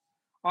lose?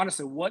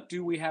 Honestly, what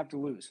do we have to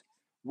lose?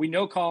 We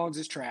know Collins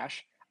is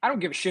trash. I don't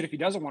give a shit if he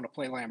doesn't want to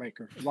play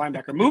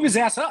linebacker. Move his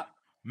ass up.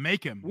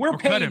 Make him. We're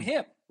paying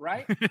him,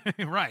 right?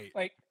 Right.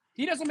 Like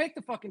he doesn't make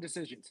the fucking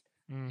decisions.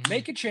 Mm-hmm.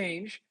 Make a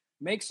change.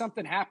 Make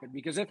something happen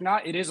because if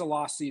not, it is a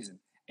lost season.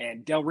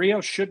 And Del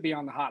Rio should be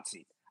on the hot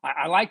seat.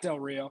 I like Del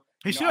Rio.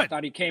 He should. I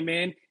thought he came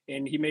in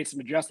and he made some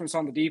adjustments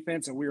on the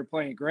defense and we were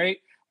playing great.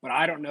 But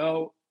I don't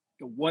know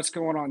what's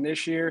going on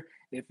this year.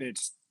 If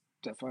it's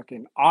the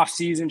fucking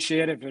off-season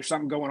shit, if there's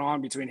something going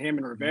on between him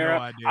and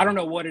Rivera. No, I don't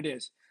know what it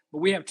is. But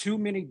we have too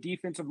many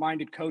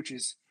defensive-minded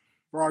coaches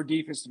for our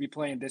defense to be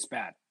playing this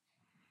bad.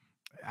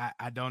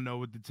 I don't know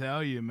what to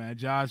tell you, man.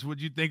 Josh, what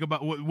do you think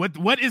about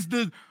what is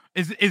the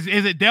is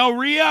it Del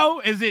Rio?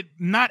 Is it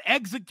not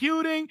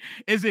executing?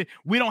 Is it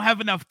we don't have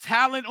enough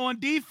talent on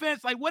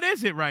defense? Like, what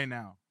is it right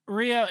now?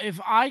 Rio,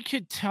 if I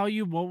could tell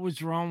you what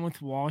was wrong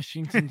with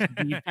Washington's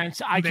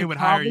defense, I could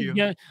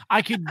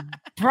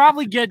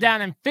probably go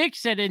down and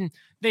fix it and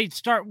they'd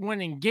start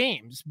winning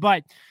games.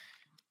 But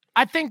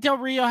I think Del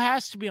Rio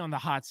has to be on the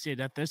hot seat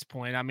at this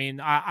point. I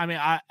mean,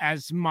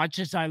 as much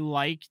as I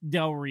like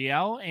Del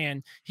Rio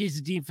and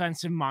his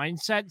defensive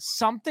mindset,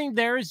 something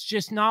there is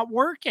just not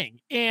working.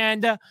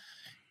 And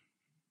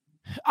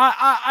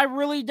I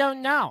really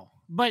don't know.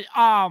 But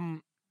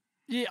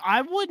Yeah,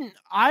 I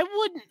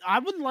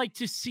would like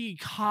to see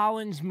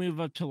Collins move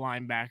up to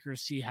linebacker,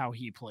 see how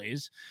he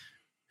plays.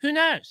 Who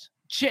knows?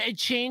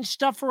 Change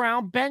stuff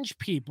around, bench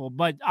people,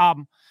 but I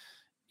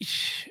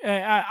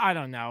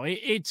don't know.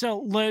 It's a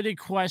loaded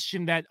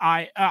question that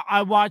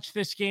I watched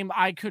this game.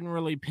 I couldn't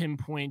really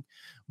pinpoint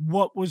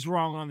what was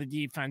wrong on the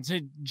defense.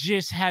 It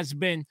just has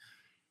been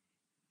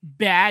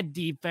bad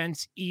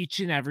defense each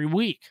and every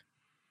week.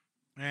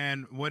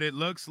 And what it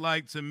looks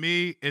like to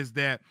me is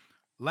that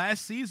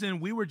last season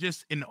we were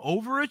just an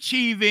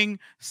overachieving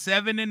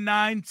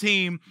 7-9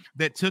 team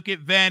that took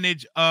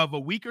advantage of a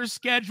weaker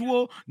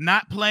schedule,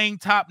 not playing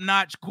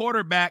top-notch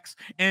quarterbacks,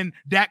 and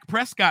Dak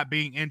Prescott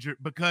being injured,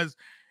 because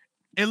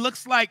it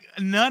looks like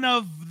none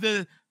of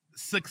the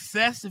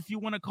success, if you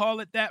want to call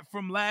it that,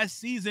 from last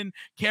season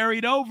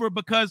carried over,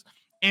 because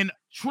in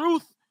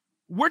truth,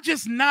 we're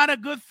just not a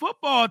good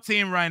football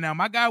team right now.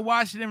 My guy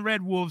Washington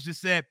Red Wolves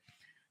just said,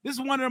 this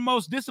is one of the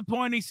most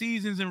disappointing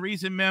seasons in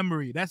recent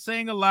memory. That's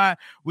saying a lot.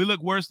 We look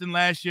worse than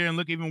last year and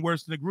look even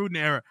worse than the Gruden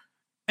era.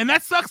 And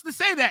that sucks to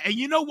say that. And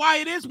you know why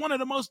it is one of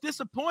the most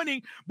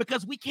disappointing?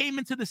 Because we came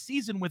into the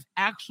season with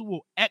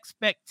actual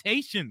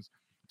expectations,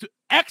 to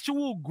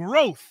actual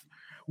growth.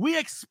 We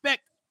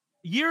expect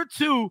year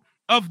 2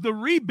 of the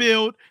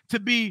rebuild to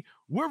be,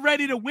 we're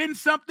ready to win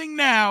something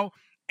now,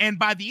 and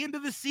by the end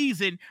of the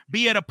season,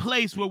 be at a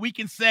place where we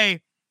can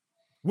say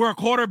we're a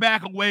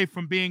quarterback away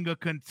from being a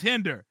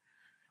contender.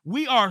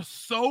 We are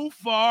so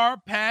far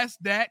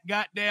past that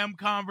goddamn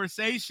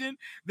conversation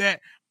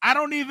that I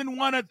don't even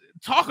want to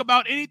talk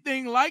about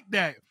anything like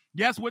that.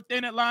 Yes, we're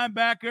thin at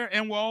linebacker,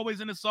 and we're always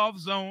in the soft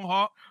zone,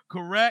 Hawk.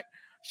 Correct.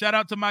 Shout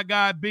out to my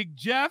guy, Big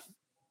Jeff.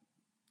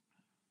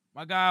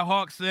 My guy,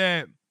 Hawk,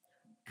 said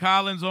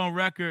Collins on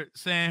record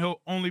saying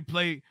he'll only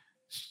play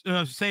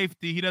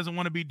safety. He doesn't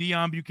want to be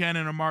Deion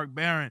Buchanan or Mark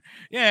Barron.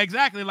 Yeah,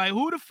 exactly. Like,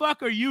 who the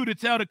fuck are you to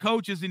tell the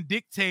coaches and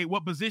dictate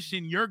what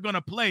position you're going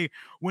to play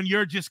when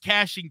you're just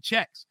cashing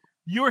checks?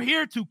 You're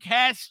here to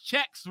cash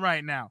checks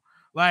right now.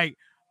 Like,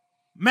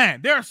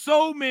 man, there are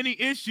so many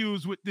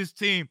issues with this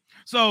team.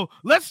 So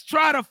let's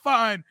try to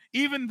find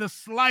even the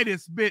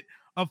slightest bit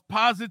of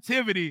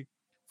positivity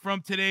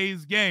from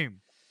today's game.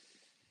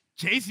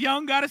 Chase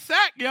Young got a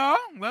sack, y'all.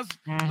 Let's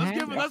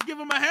give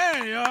him a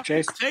hand, y'all.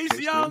 Chase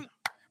Young,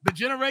 the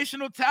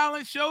generational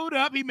talent, showed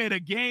up. He made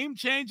a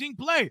game-changing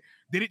play.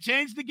 Did it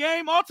change the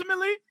game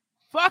ultimately?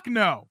 Fuck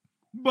no.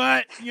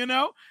 But,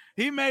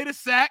 he made a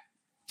sack.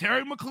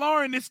 Terry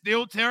McLaurin is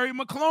still Terry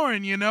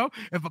McLaurin,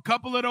 If a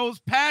couple of those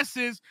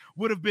passes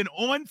would have been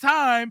on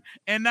time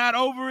and not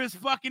over his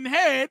fucking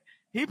head,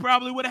 he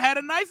probably would have had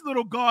a nice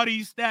little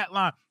gaudy stat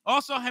line.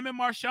 Also, him and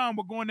Marshawn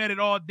were going at it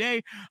all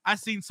day. I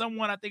seen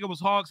someone, I think it was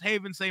Hogs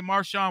Haven, say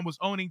Marshawn was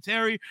owning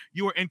Terry.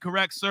 You were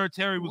incorrect, sir.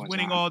 Terry was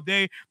winning all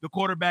day. The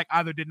quarterback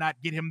either did not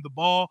get him the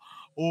ball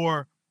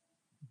or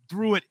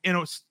threw it in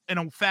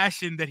a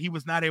fashion that he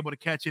was not able to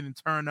catch it and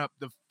turn up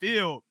the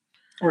field.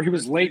 Or he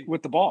was late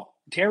with the ball.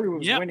 Terry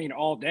was winning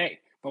all day.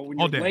 But when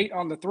you're late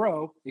on the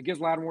throw, it gives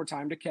Lattimore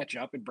time to catch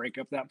up and break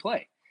up that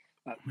play.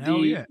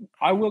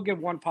 I will give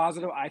one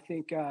positive. I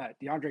think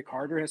DeAndre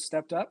Carter has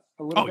stepped up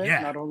a little bit,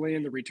 not only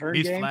in the return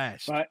game,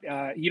 but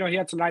he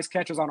had some nice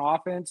catches on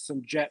offense,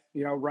 some jet,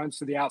 runs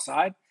to the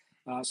outside.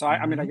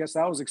 I mean, I guess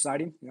that was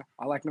exciting. Yeah,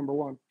 I like number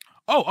one.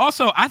 Oh,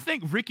 also, I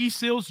think Ricky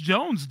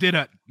Seals-Jones did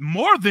a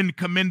more than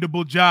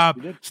commendable job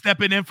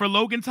stepping in for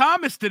Logan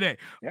Thomas today.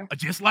 Yeah.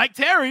 Just like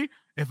Terry,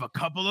 if a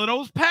couple of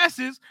those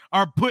passes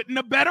are put in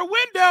a better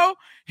window,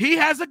 he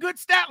has a good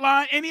stat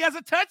line and he has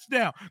a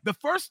touchdown. The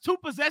first 2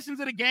 possessions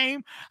of the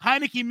game,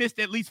 Heinicke missed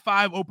at least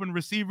 5 open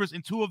receivers,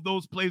 and 2 of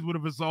those plays would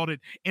have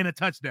resulted in a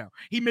touchdown.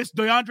 He missed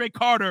DeAndre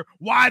Carter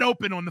wide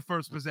open on the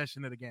first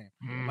possession of the game.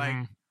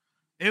 Like,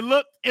 it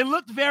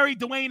looked very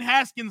Dwayne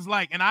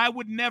Haskins-like, and I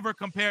would never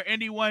compare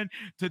anyone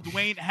to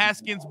Dwayne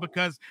Haskins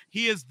because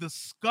he is the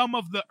scum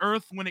of the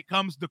earth when it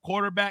comes to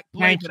quarterback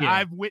play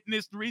I've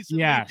witnessed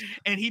recently. Yes.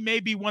 And he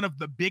may be one of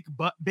the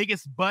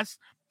biggest busts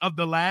of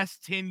the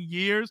last 10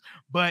 years,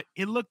 but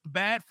it looked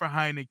bad for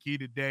Heinicke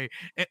today.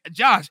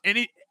 Josh,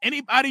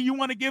 anybody you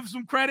want to give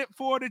some credit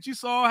for that you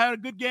saw had a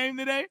good game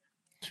today?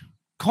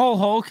 Cole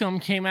Holcomb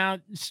came out,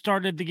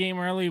 started the game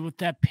early with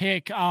that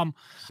pick. I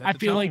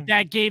feel like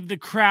that gave the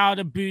crowd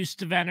a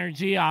boost of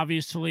energy.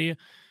 Obviously,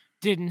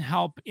 didn't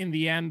help in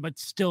the end, but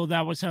still,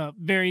 that was a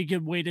very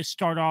good way to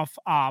start off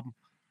a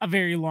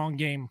very long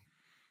game.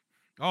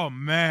 Oh,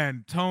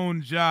 man.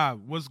 Tone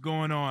Job, what's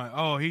going on?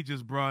 Oh, he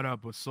just brought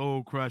up a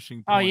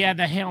soul-crushing point. Oh, yeah,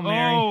 the Hail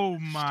Mary. Oh,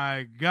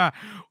 my God.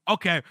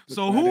 Okay,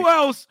 so who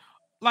else,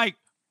 like,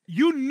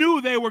 you knew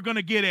they were going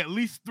to get at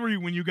least 3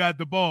 when you got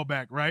the ball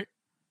back, right?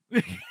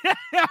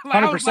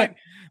 100%.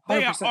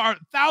 They are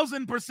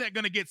 1,000%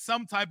 going to get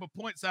some type of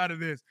points out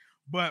of this.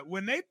 But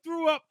when they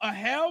threw up a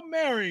Hail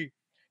Mary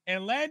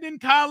and Landon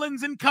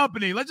Collins and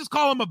company, let's just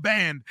call them a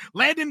band,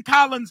 Landon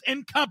Collins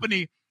and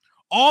company,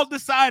 all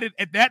decided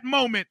at that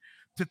moment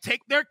to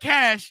take their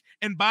cash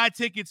and buy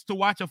tickets to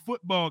watch a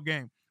football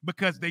game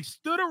because they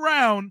stood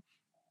around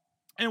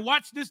and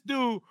watched this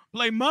dude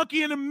play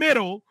monkey in the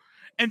middle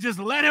and just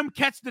let him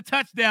catch the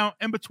touchdown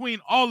in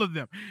between all of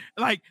them.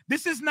 Like,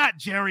 this is not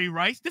Jerry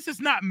Rice. This is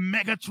not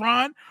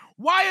Megatron.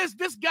 Why is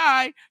this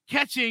guy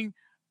catching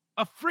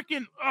a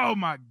freaking, oh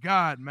my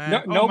God,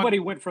 man. Nobody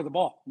went for the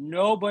ball.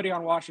 Nobody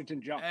on Washington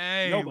jumped.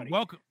 Hey, Nobody.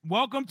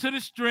 Welcome to the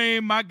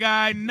stream, my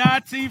guy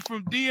Nati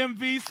from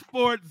DMV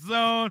Sports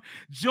Zone.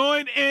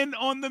 Join in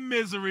on the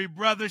misery,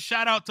 brother.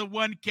 Shout out to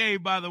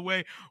 1K, by the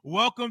way.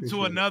 Welcome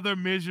to another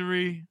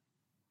misery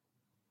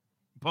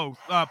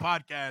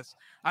podcast.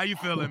 How you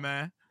feeling,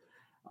 man?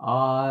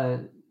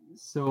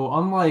 So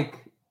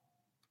unlike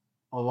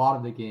a lot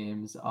of the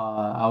games,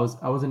 I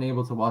wasn't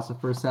able to watch the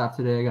first half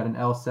today. I got an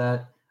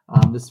LSAT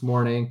this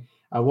morning.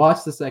 I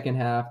watched the second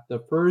half.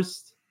 The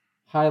first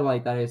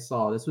highlight that I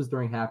saw, this was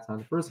during halftime.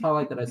 The first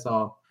highlight that I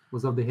saw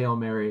was of the Hail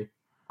Mary.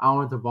 I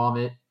wanted to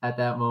vomit at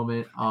that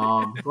moment.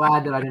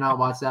 Glad that I did not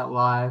watch that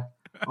live,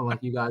 unlike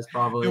you guys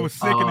probably. It was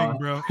sickening,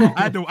 bro.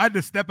 I had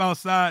to step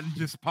outside and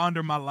just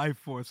ponder my life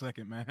for a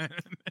second, man.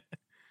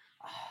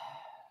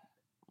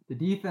 The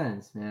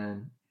defense,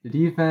 man. The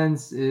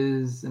defense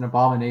is an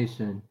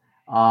abomination.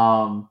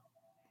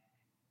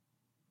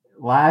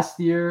 Last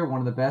year, one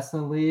of the best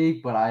in the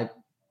league, but I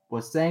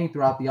was saying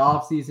throughout the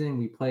offseason,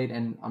 we played,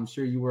 and I'm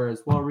sure you were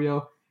as well,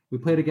 Rio, we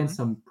played against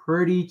some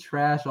pretty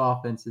trash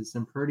offenses,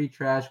 some pretty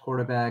trash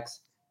quarterbacks.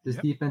 This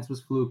defense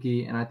was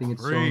fluky, and I think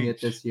it's showing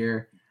it this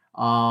year.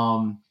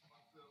 And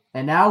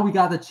now we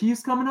got the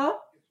Chiefs coming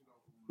up.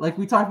 Like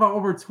we talked about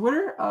over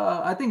Twitter,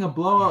 I think a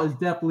blowout is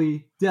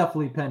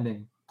definitely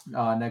pending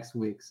next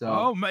week.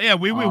 So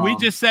we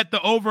just set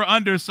the over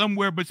under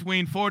somewhere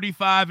between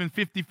 45 and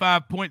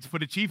 55 points for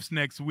the Chiefs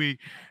next week,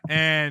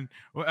 and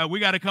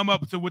we got to come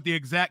up to what the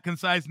exact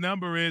concise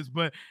number is,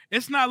 but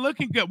it's not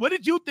looking good. What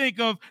did you think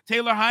of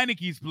Taylor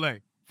Heinicke's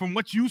play from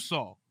what you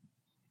saw?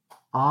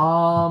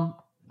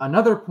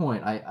 Another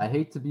point, I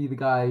hate to be the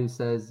guy who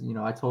says,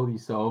 I told you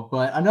so,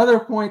 but another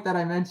point that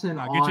I mentioned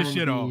on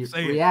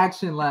the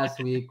reaction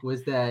last week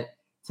was that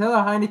Taylor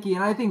Heinicke,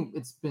 and I think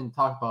it's been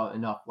talked about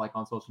enough, like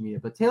on social media,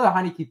 but Taylor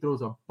Heinicke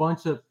throws a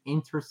bunch of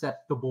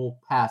interceptable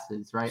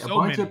passes, right?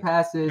 So many. Of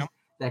passes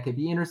that could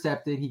be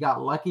intercepted. He got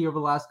lucky over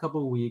the last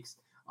couple of weeks.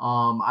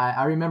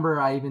 I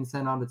remember I even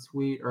sent on a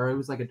tweet, or it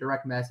was like a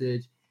direct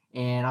message,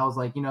 and I was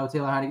like, Taylor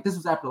Heinicke, this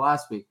was after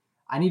last week.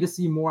 I need to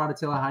see more out of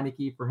Taylor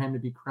Heinicke for him to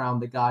be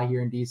crowned the guy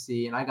here in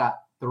DC, and I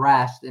got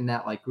thrashed in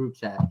that group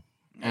chat.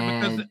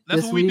 Because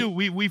that's what we do.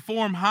 We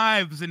form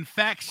hives and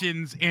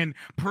factions and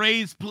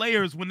praise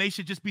players when they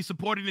should just be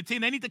supporting the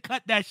team. They need to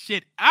cut that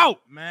shit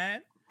out,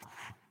 man.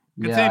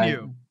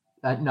 Continue.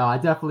 I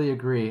definitely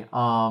agree.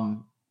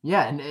 And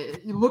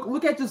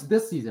look at just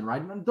this season,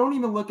 right? Don't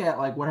even look at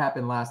like what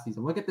happened last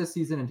season. Look at this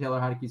season and Taylor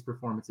Heinicke's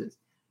performances.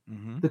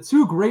 Mm-hmm. The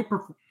two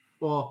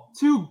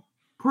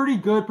pretty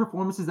good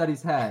performances that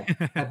he's had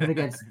have been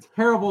against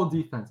terrible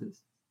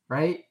defenses,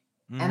 right?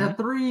 Mm-hmm. And the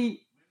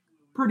three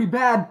pretty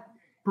bad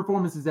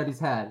performances that he's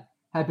had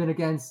have been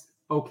against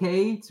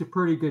okay to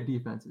pretty good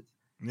defenses.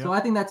 Yep. So I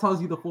think that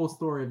tells you the full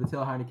story of the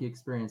Taylor Heinicke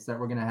experience that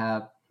we're going to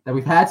have, that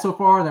we've had so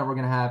far, and that we're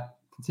going to have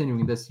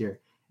continuing this year.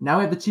 Now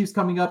we have the Chiefs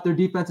coming up. Their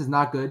defense is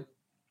not good,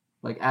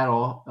 like at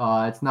all.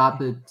 It's not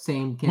the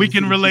same Kansas we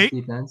can City relate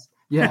defense.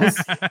 Yes,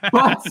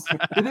 but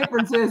the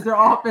difference is their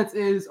offense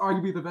is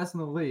arguably the best in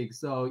the league.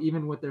 So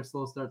even with their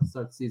slow start to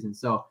start the season.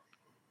 So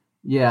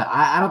yeah,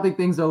 I don't think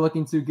things are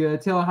looking too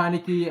good. Taylor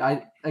Heinicke,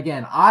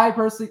 I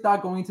personally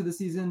thought going into the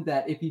season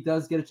that if he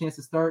does get a chance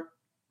to start,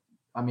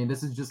 I mean,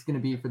 this is just going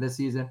to be for this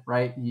season,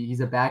 right? He's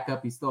a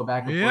backup. He's still a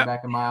backup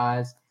quarterback in my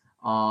eyes.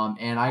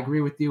 And I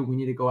agree with you. We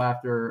need to go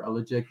after a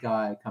legit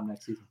guy come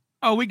next season.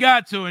 Oh, we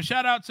got to. And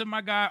shout out to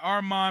my guy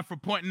Armand for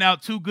pointing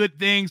out two good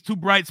things, two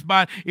bright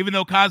spots, even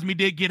though Cosme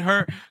did get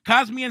hurt.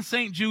 Cosme and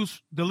St.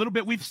 Juice, the little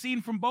bit we've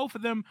seen from both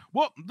of them,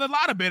 well, a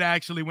lot of it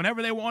actually,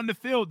 whenever they were on the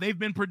field, they've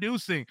been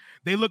producing.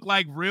 They look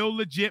like real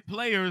legit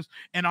players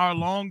in our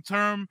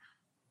long-term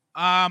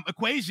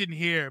equation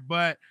here.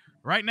 But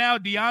right now,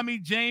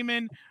 Diami,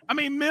 Jamin,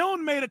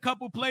 Milne made a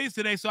couple plays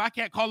today, so I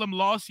can't call him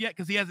lost yet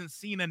because he hasn't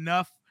seen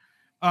enough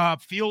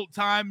field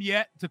time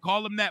yet to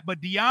call him that.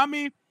 But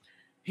Diami,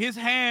 his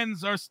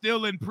hands are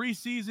still in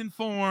preseason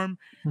form.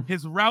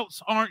 His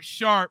routes aren't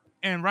sharp.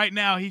 And right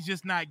now he's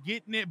just not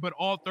getting it. But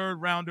all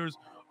third rounders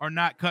are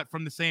not cut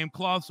from the same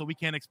cloth. So we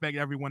can't expect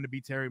everyone to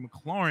be Terry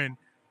McLaurin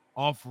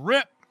off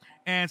rip.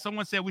 And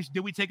someone said,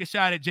 did we take a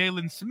shot at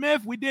Jalen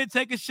Smith? We did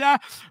take a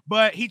shot,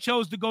 but he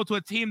chose to go to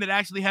a team that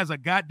actually has a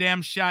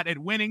goddamn shot at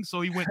winning.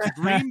 So he went to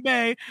Green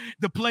Bay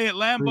to play at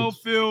Lambeau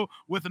Field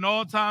with an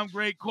all-time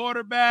great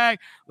quarterback.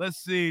 Let's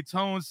see.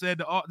 Tone said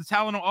the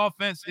talent on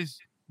offense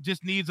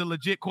just needs a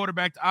legit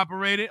quarterback to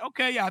operate it.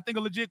 Okay, yeah, I think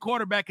a legit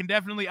quarterback can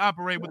definitely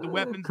operate with the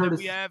weapons that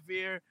we have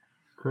here.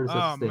 Curtis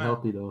has to stay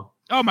healthy, though.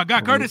 Oh my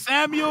God, Curtis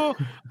Samuel!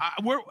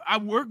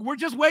 We're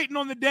just waiting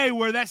on the day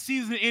where that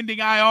season-ending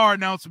IR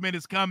announcement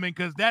is coming,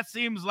 because that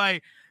seems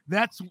like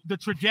that's the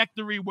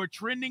trajectory we're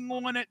trending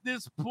on at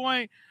this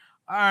point.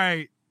 All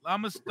right,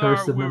 I'm gonna start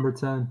Curse of number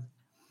 10.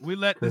 We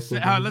let let's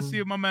see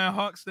what my man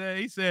Hawk said.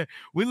 He said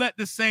we let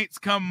the Saints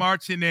come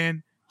marching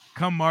in.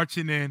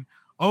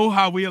 Oh,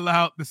 how we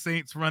allowed the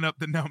Saints run up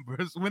the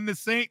numbers when the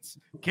Saints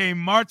came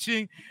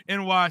marching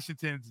in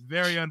Washington. It's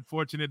very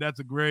unfortunate. That's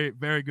a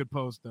very good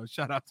post, though.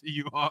 Shout out to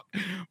you, Hawk.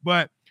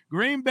 But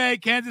Green Bay,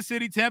 Kansas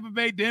City, Tampa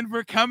Bay,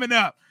 Denver coming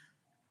up.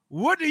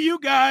 What do you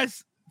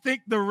guys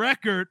think the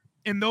record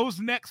in those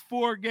next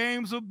 4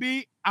 games will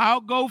be?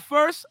 I'll go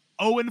first.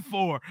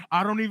 0-4.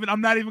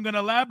 I'm not even going to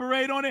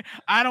elaborate on it.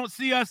 I don't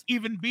see us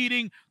even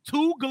beating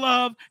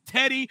 2-glove,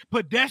 Teddy,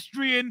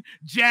 pedestrian,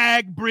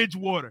 Jag,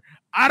 Bridgewater.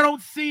 I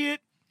don't see it.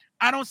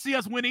 I don't see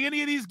us winning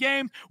any of these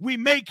games. We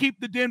may keep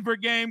the Denver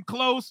game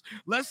close.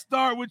 Let's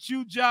start with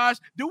you, Josh.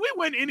 Do we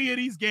win any of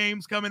these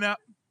games coming up?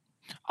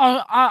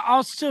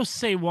 I'll still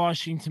say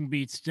Washington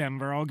beats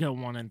Denver. I'll go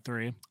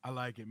 1-3. I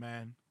like it,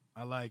 man.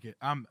 I like it.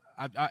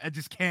 I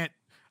just can't.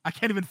 I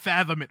can't even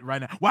fathom it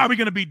right now. Why are we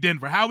going to beat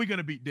Denver? How are we going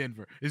to beat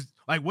Denver?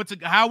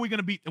 How are we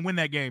going to win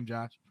that game,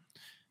 Josh?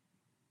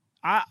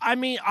 I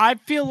mean, I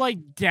feel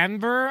like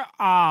Denver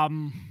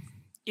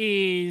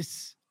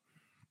is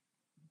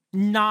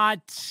not,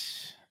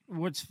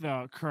 what's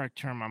the correct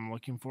term I'm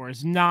looking for,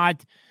 is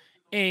not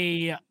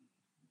a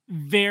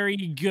very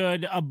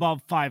good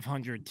above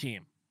 500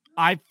 team.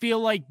 I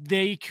feel like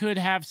they could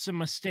have some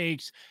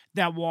mistakes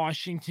that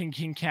Washington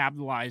can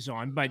capitalize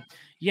on, but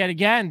yet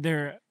again,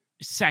 they're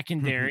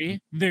secondary,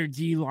 their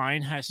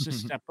D-line has to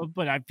step up,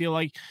 but I feel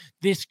like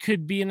this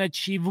could be an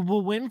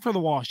achievable win for the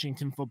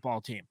Washington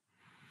football team.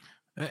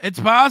 It's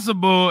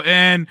possible,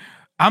 and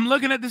I'm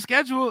looking at the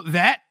schedule,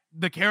 that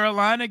the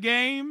Carolina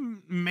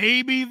game,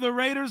 maybe the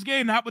Raiders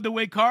game, not with the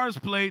way Carr's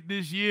played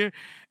this year,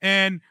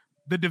 and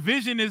the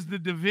division is the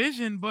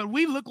division, but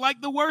we look like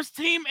the worst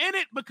team in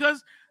it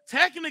because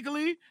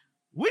technically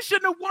we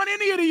shouldn't have won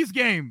any of these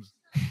games.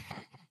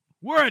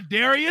 We're a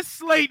Darius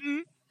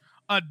Slayton,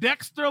 a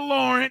Dexter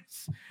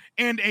Lawrence,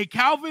 and a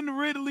Calvin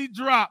Ridley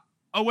drop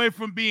away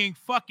from being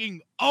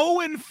fucking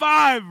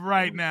 0-5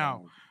 right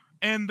now.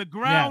 And the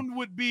ground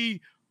would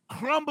be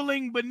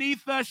crumbling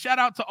beneath us. Shout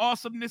out to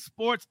Awesomeness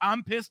Sports.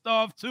 I'm pissed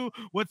off too.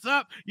 What's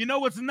up? You know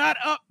what's not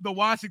up? The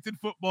Washington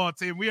football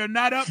team. We are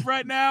not up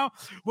right now.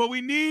 What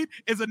we need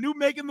is a new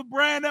Making the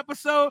Brand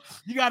episode.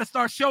 You got to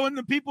start showing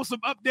the people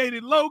some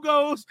updated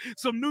logos,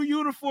 some new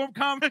uniform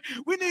comment.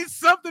 We need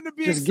something to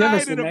be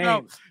excited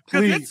about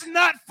because it's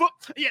not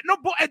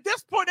at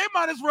this point they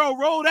might as well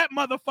roll that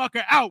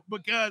motherfucker out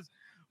because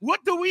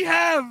what do we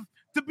have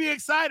to be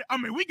excited? I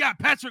mean, we got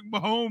Patrick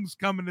Mahomes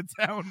coming to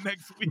town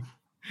next week.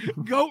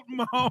 Goat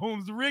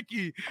Mahomes,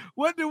 Ricky.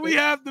 What do we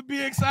have to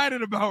be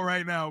excited about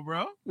right now,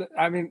 bro?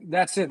 I mean,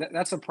 that's it.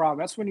 That's a problem.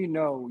 That's when you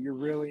know you're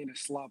really in a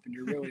slump and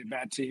you're really a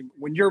bad team.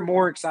 When you're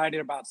more excited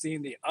about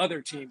seeing the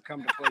other team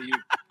come to play you.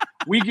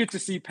 We get to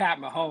see Pat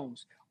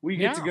Mahomes. We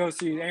get to go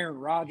see Aaron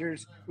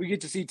Rodgers. We get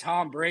to see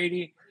Tom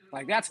Brady.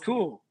 Like, that's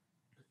cool.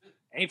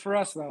 Ain't for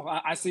us, though.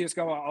 I see us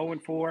go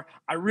 0-4.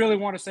 I really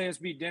want to say us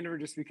beat Denver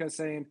just because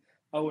saying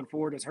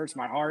 0-4 just hurts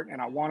my heart,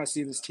 and I want to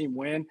see this team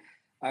win.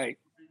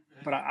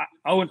 But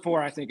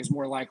 0-4, I think, is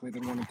more likely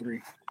than 1-3.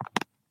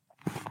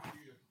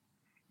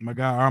 My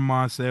guy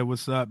Armand said,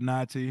 "What's up,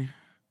 Nati?"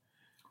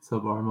 What's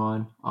up,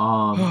 Armand?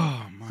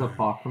 What's up,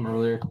 Hawk from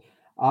earlier?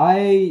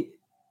 I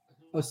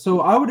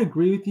would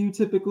agree with you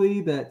typically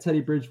that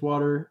Teddy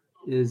Bridgewater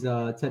is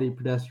Teddy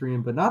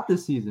pedestrian, but not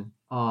this season.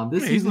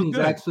 This season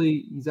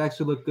he's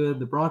actually looked good.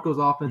 The Broncos'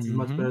 offense is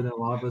much better than a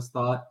lot of us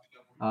thought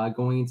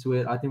going into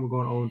it. I think we're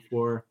going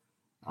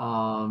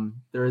 0-4.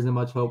 There isn't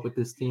much hope with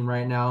this team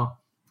right now.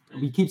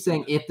 We keep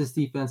saying if this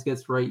defense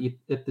gets right,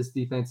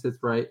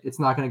 it's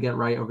not going to get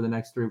right over the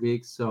next 3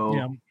 weeks.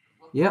 So,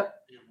 yep,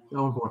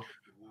 0-4.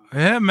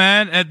 Yeah,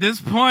 man. At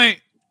this point,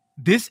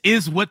 this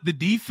is what the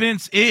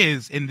defense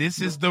is, and this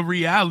is the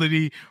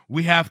reality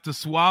we have to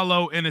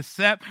swallow and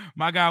accept.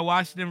 My guy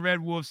Washington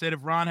Red Wolf said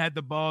if Ron had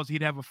the balls,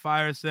 he'd have a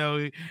fire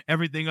sale.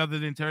 Everything other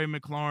than Terry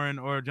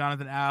McLaurin or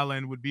Jonathan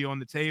Allen would be on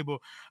the table.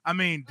 I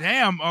mean,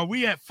 damn, are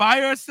we at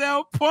fire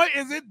sale point?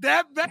 Is it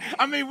that bad?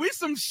 I mean, we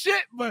some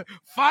shit, but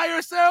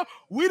fire sale?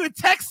 We the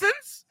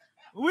Texans?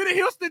 We the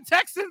Houston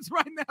Texans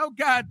right now,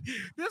 God.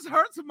 This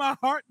hurts my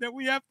heart that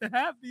we have to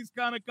have these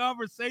kind of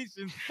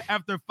conversations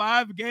after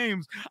 5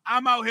 games.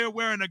 I'm out here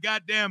wearing a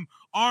goddamn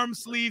arm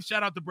sleeve.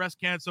 Shout out to breast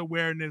cancer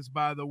awareness,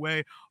 by the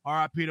way.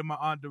 RIP to my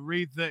Aunt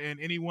Doretha and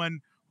anyone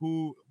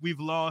who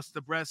we've lost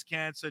to breast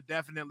cancer.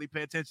 Definitely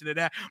pay attention to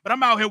that. But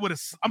I'm out here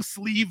I'm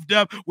sleeved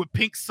up with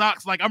pink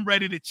socks like I'm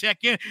ready to check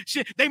in.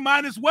 Shit, they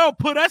might as well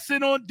put us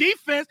in on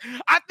defense.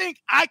 I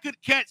think I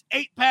could catch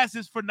 8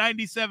 passes for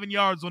 97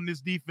 yards on this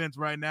defense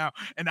right now,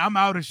 and I'm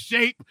out of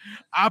shape.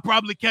 I'll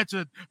probably catch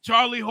a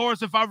Charlie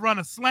horse if I run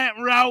a slant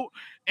route,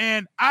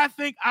 and I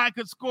think I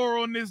could score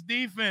on this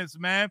defense,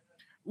 man.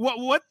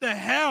 What the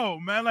hell,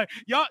 man? Like,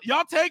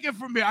 y'all take it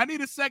from me. I need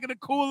a second to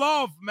cool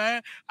off,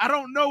 man. I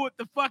don't know what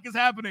the fuck is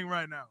happening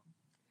right now.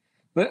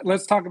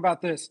 Let's talk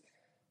about this.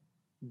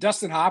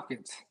 Dustin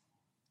Hopkins.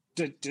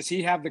 Does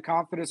he have the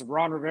confidence of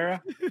Ron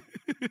Rivera?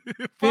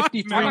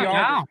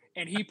 53-yarder,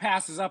 and he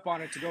passes up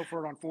on it to go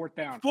for it on 4th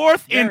down.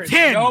 Fourth and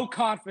 10. No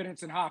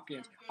confidence in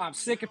Hopkins. I'm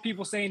sick of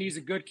people saying he's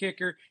a good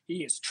kicker.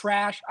 He is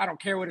trash. I don't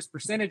care what his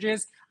percentage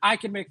is. I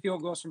can make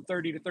field goals from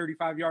 30 to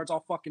 35 yards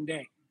all fucking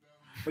day.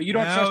 But you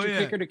don't trust your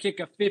kicker to kick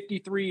a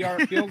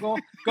 53-yard field goal?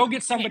 Go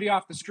get somebody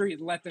off the street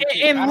and let them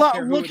kick. And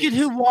look at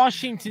who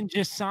Washington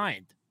just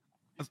signed.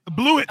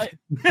 Blew it.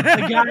 The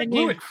guy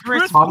named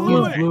Chris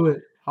Blew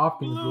it.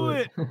 Hopkins blew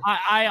it.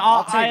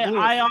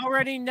 I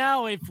already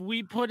know if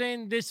we put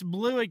in this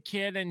Blewett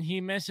kid and he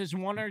misses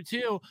one or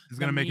two, he's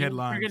gonna make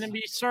headlines. We're gonna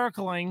be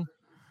circling.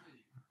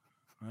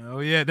 Oh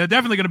yeah, they're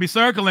definitely gonna be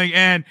circling.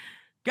 And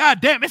god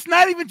damn, it's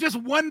not even just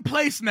one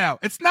place now.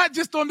 It's not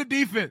just on the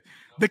defense.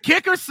 The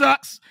kicker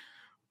sucks.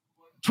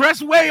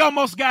 Tress Way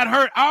almost got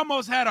hurt. I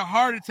almost had a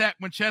heart attack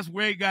when Tress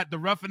Way got the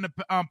roughing the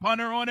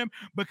punter on him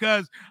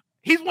because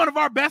he's one of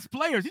our best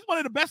players. He's one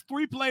of the best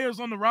 3 players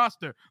on the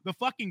roster, the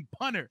fucking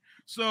punter.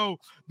 So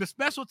the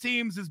special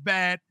teams is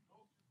bad.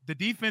 The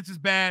defense is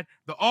bad.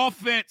 The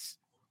offense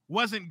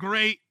wasn't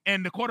great.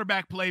 And the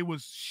quarterback play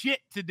was shit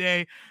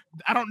today.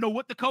 I don't know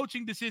what the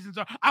coaching decisions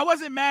are. I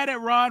wasn't mad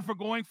at Ron for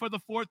going for the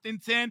 4th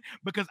and 10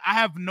 because I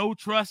have no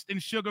trust in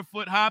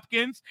Sugarfoot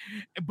Hopkins.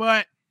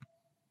 But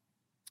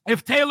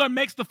if Taylor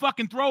makes the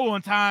fucking throw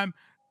on time,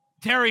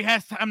 Terry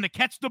has time to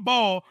catch the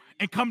ball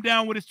and come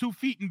down with his 2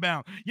 feet in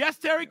bounds. Yes,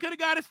 Terry could have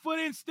got his foot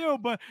in still,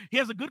 but he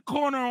has a good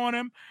corner on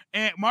him,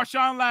 and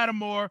Marshawn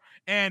Lattimore,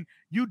 and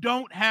you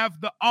don't have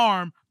the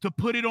arm to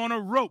put it on a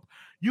rope.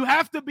 You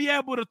have to be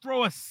able to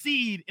throw a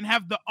seed and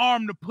have the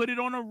arm to put it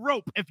on a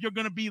rope if you're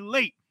going to be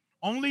late.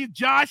 Only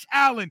Josh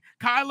Allen,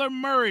 Kyler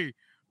Murray,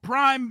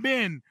 Prime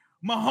Ben,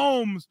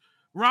 Mahomes,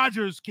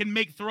 Rodgers can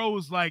make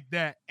throws like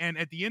that. And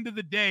at the end of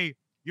the day,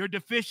 your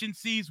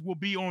deficiencies will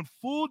be on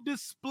full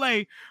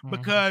display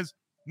because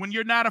when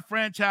you're not a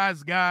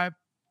franchise guy,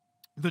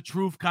 the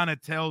truth kind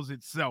of tells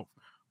itself.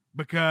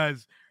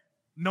 Because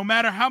no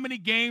matter how many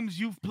games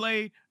you've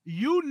played,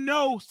 you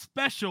know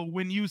special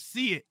when you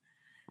see it.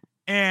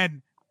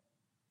 And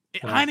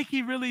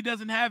Heineke really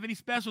doesn't have any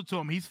special to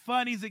him. He's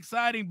fun, he's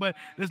exciting, but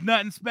there's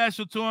nothing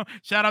special to him.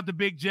 Shout out to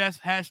Big Jess,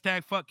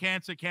 #fuck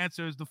cancer.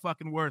 Cancer is the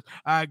fucking worst.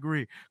 I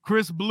agree.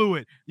 Chris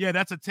Blewett. Yeah,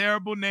 that's a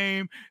terrible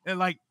name. And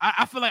like,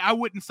 I feel like I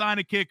wouldn't sign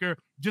a kicker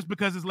just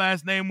because his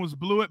last name was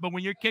Blewett. But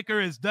when your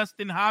kicker is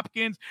Dustin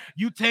Hopkins,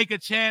 you take a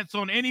chance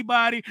on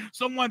anybody.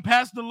 Someone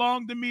passed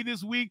along to me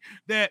this week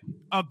that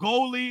a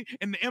goalie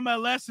in the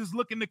MLS is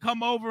looking to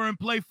come over and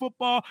play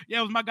football. Yeah,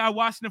 it was my guy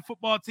Washington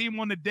football team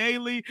on the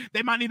daily.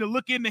 They might need to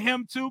look into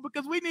him too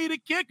because we need a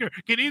kicker.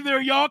 Can either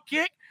of y'all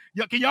kick?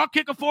 Can y'all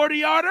kick a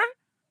 40-yarder?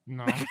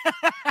 No.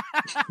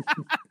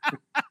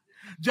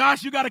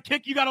 Josh, you got a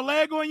kick? You got a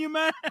leg on you,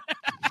 man?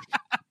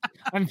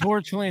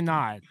 Unfortunately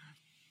not.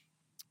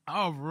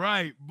 All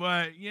right,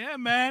 but yeah,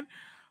 man.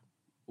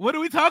 What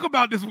do we talk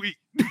about this week?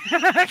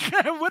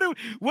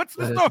 What's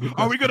the story?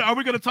 Are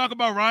we gonna talk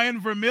about Ryan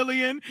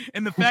Vermillion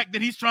and the fact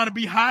that he's trying to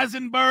be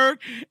Heisenberg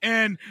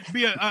and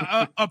be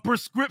a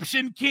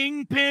prescription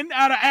kingpin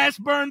out of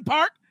Ashburn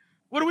Park?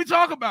 What do we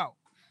talk about?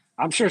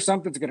 I'm sure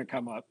something's going to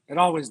come up. It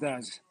always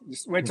does.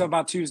 Just wait till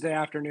about Tuesday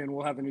afternoon.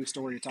 We'll have a new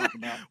story to talk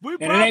about.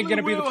 And it ain't going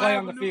to be the play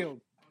on the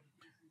field.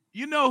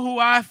 You know who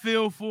I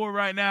feel for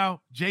right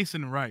now?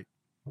 Jason Wright.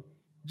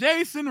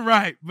 Jason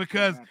Wright,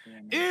 because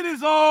it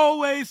is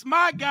always,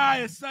 my guy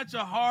is such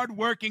a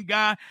hard-working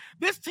guy.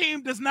 This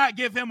team does not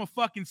give him a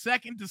fucking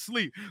second to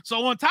sleep.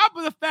 So on top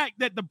of the fact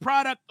that the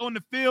product on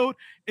the field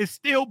is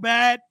still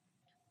bad,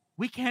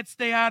 we can't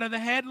stay out of the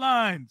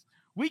headlines.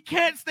 We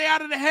can't stay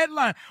out of the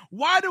headline.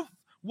 Why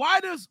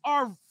does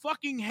our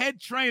fucking head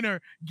trainer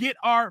get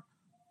our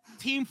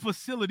team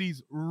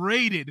facilities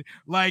rated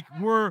like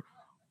we're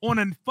on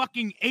a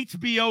fucking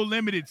HBO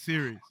limited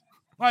series?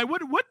 Like,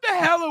 what the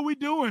hell are we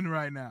doing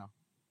right now?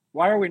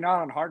 Why are we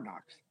not on Hard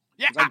Knocks?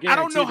 Yeah, I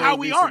don't know how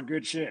we are.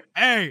 Good shit.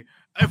 Hey,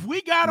 if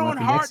we got on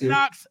Hard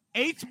Knocks,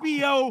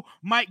 HBO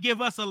might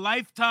give us a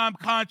lifetime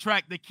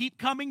contract to keep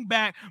coming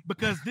back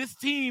because this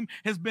team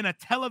has been a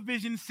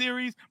television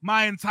series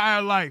my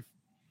entire life.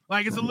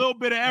 Like, it's a little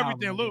bit of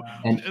everything, a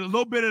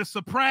little bit of the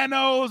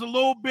Sopranos, a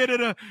little bit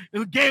of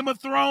the Game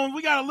of Thrones.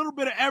 We got a little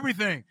bit of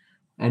everything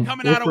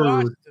coming out of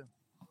Washington.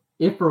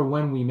 If or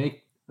when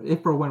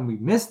we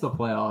miss the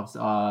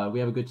playoffs, we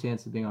have a good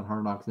chance of being on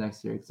Hard Knocks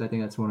next year because I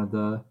think that's one of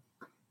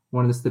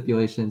the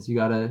stipulations. You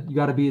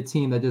gotta be a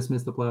team that just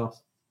missed the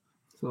playoffs.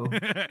 So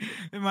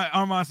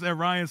Armand said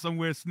Ryan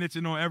somewhere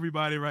snitching on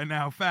everybody right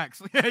now.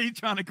 Facts. Yeah, he's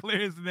trying to clear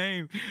his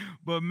name.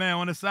 But man,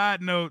 on a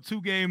side note,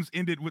 2 games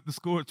ended with the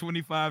score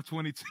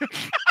 25-22.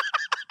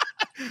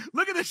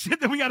 Look at the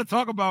shit that we got to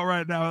talk about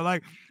right now.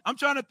 Like, I'm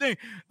trying to think,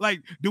 like,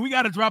 do we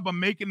got to drop a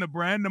Making the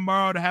Brand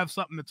tomorrow to have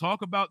something to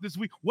talk about this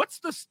week? What's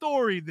the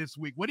story this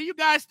week? What do you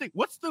guys think?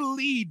 What's the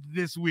lead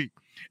this week?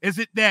 Is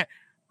it that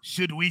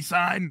should we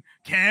sign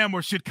Cam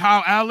or should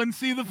Kyle Allen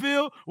see the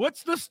field?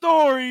 What's the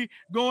story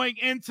going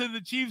into the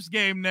Chiefs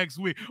game next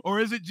week? Or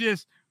is it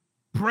just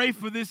pray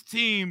for this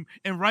team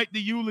and write the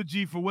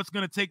eulogy for what's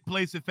going to take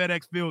place at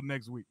FedEx Field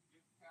next week?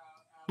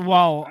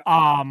 Well,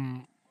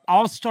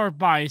 I'll start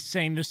by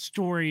saying the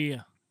story,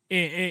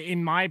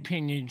 in my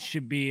opinion,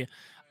 should be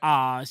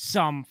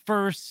some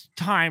first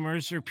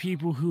timers or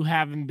people who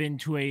haven't been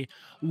to a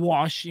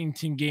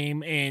Washington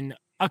game in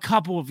a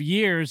couple of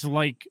years,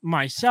 like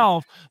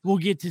myself, will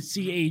get to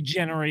see a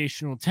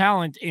generational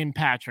talent in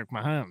Patrick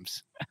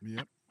Mahomes.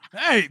 Yep.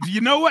 Hey,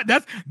 you know what?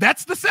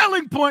 That's the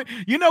selling point.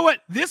 You know what?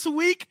 This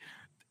week,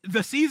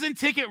 the season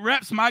ticket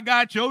reps, my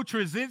guy Joe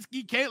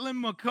Trzynski,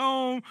 Caitlin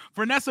McComb,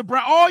 Vanessa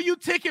Brown, all you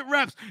ticket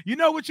reps, you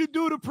know what you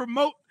do to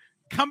promote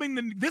coming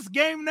to this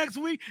game next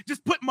week?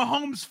 Just put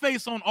Mahomes'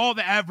 face on all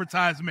the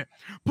advertisement.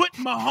 Put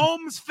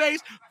Mahomes' face,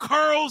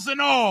 curls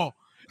and all.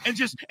 And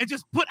just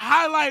put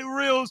highlight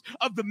reels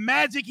of the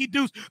magic he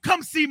does.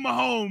 Come see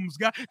Mahomes,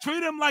 guys.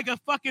 Treat him like a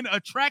fucking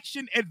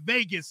attraction at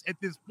Vegas at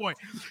this point.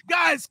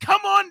 Guys,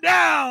 come on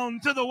down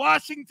to the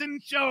Washington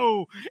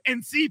show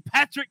and see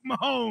Patrick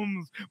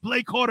Mahomes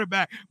play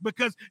quarterback,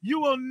 because you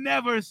will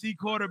never see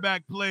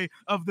quarterback play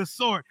of the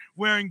sort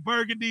wearing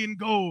burgundy and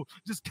gold.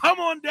 Just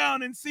come on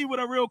down and see what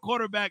a real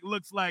quarterback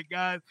looks like,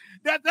 guys.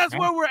 That's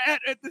where we're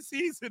at the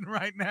season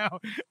right now.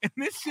 And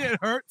this shit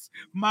hurts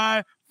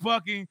my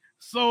fucking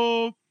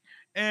soul.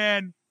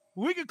 And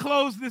we can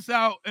close this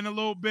out in a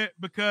little bit,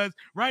 because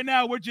right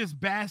now we're just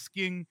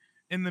basking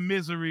in the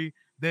misery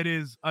that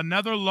is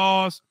another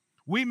loss.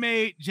 We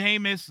made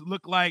Jameis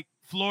look like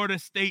Florida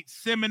State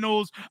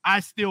Seminoles. I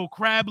steal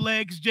crab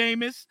legs,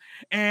 Jameis.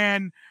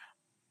 And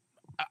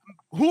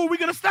who are we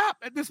going to stop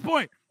at this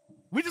point?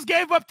 We just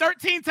gave up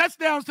 13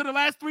 touchdowns to the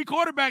last 3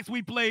 quarterbacks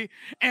we played.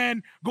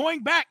 And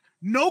going back,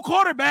 no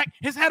quarterback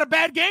has had a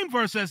bad game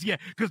versus us yet,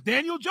 because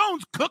Daniel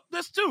Jones cooked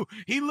us too.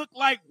 He looked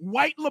like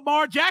white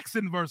Lamar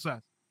Jackson versus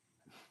us.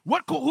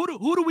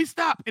 Who do we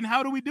stop, and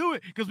how do we do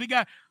it? Because we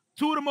got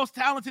two of the most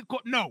talented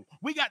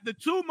we got the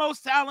 2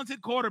 most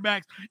talented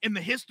quarterbacks in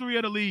the history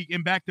of the league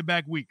in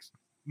back-to-back weeks,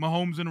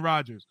 Mahomes and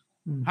Rodgers.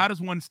 How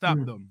does one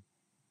stop them?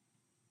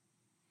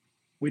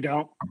 We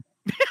don't.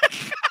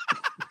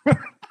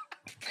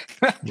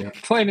 Yeah.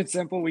 Plain and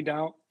simple, we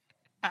don't.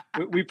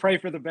 We pray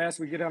for the best.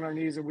 We get on our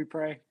knees and we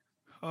pray.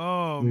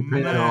 Oh, we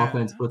pray man. that our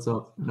offense puts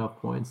up enough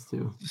points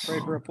too. Pray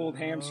for a pulled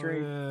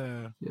hamstring.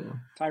 Yeah.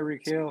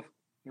 Tyreek Hill.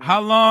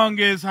 How long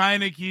is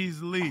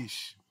Heineke's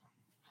leash?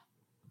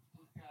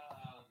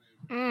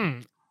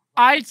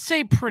 I'd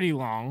say pretty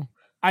long.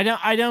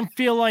 I don't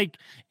feel like,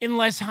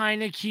 unless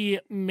Heinicke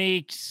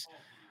makes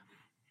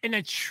an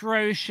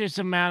atrocious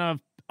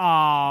amount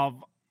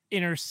of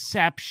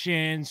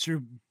interceptions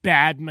or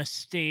bad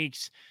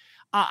mistakes,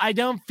 I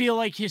don't feel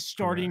like his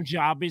starting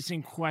job is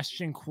in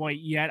question quite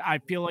yet. I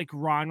feel like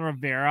Ron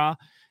Rivera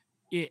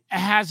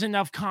has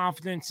enough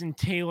confidence in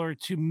Taylor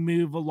to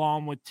move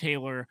along with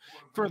Taylor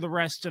for the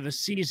rest of the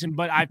season.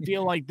 But I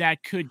feel like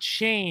that could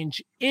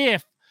change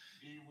if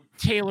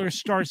Taylor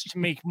starts to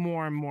make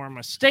more and more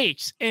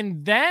mistakes.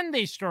 And then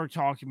they start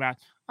talking about,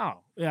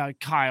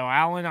 Kyle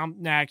Allen, I'm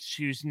next.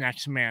 Who's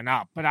next man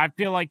up? But I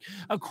feel like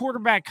a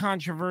quarterback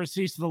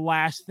controversy is the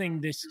last thing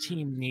this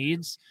team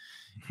needs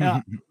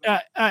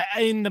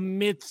in the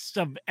midst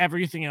of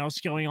everything else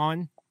going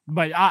on.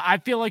 But I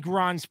feel like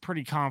Ron's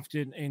pretty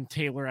confident in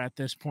Taylor at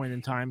this point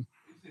in time.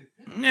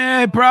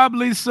 Yeah,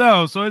 probably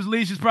so. So his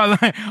leash is probably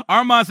like,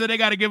 Armand said they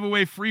got to give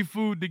away free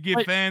food to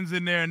get fans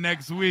in there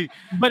next week.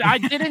 But I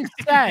didn't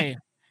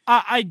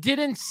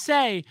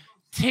say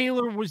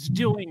Taylor was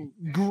doing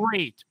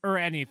great or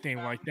anything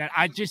like that.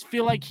 I just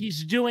feel like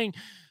he's doing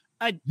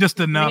a just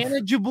enough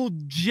manageable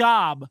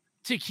job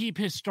to keep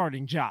his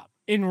starting job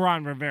in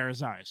Ron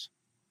Rivera's eyes.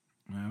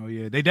 Oh,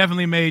 yeah. They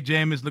definitely made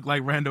Jameis look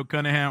like Randall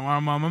Cunningham.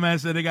 My man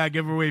said they got to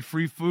give away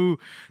free food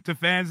to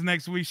fans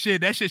next week.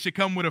 Shit, that shit should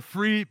come with a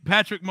free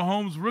Patrick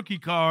Mahomes rookie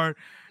card.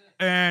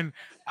 And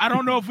I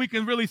don't know if we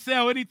can really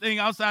sell anything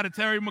outside of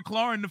Terry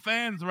McLaurin to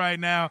fans right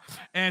now.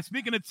 And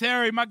speaking of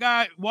Terry, my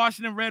guy,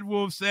 Washington Red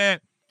Wolves,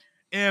 said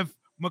if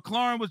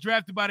McLaurin was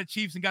drafted by the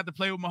Chiefs and got to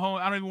play with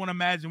Mahomes, I don't even want to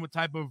imagine what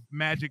type of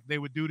magic they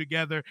would do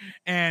together.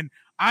 And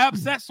I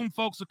upset some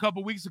folks a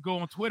couple weeks ago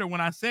on Twitter when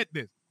I said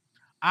this.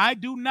 I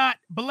do not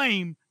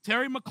blame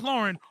Terry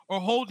McLaurin or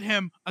hold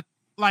him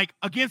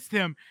against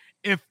him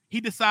if he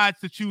decides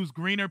to choose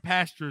greener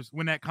pastures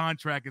when that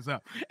contract is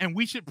up. And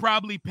we should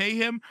probably pay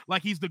him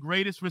like he's the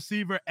greatest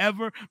receiver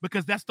ever,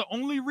 because that's the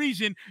only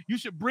reason you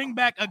should bring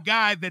back a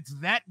guy that's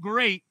that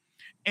great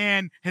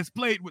and has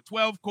played with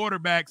 12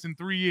 quarterbacks in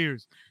 3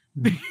 years.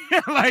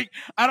 I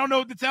don't know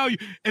what to tell you.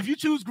 If you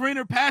choose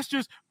greener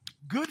pastures,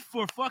 good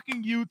for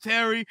fucking you,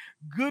 Terry.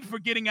 Good for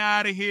getting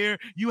out of here.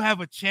 You have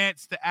a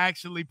chance to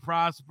actually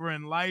prosper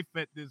in life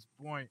at this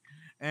point.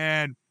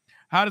 And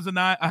how does a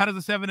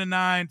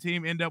 7-9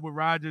 team end up with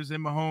Rodgers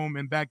and Mahomes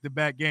in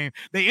back-to-back games?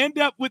 They end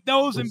up with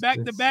those in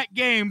back-to-back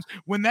games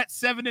when that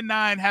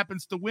 7-9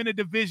 happens to win a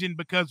division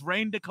because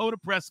Rain Dakota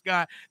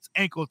Prescott's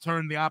ankle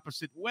turned the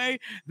opposite way.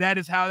 That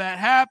is how that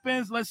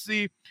happens. Let's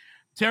see.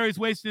 Terry's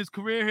wasting his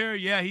career here.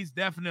 Yeah, he's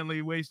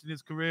definitely wasting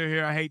his career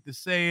here. I hate to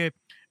say it.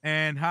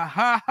 And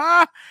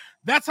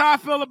that's how I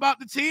feel about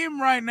the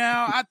team right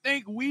now. I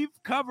think we've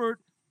covered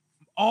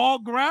all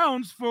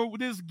grounds for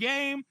this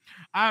game.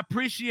 I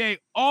appreciate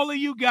all of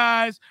you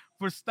guys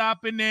for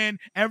stopping in.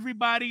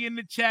 Everybody in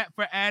the chat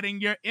for adding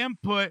your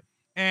input.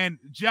 And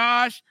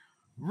Josh,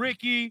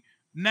 Ricky,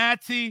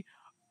 Natty,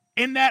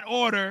 in that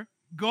order,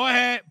 go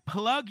ahead,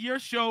 plug your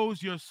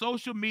shows, your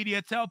social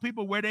media, tell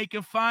people where they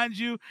can find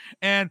you,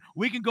 and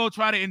we can go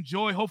try to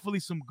enjoy hopefully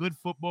some good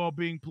football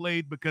being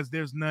played, because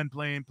there's none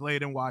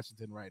played in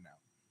Washington right now.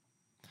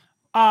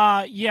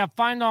 Yeah,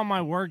 find all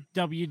my work,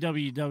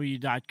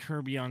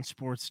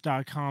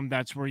 www.kirbyonsports.com.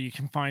 That's where you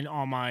can find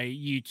all my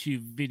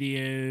YouTube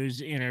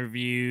videos,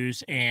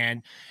 interviews,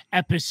 and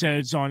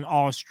episodes on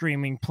all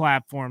streaming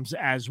platforms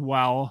as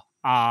well.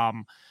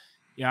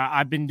 Yeah,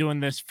 I've been doing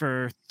this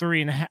for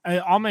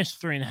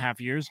almost 3.5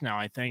 years now,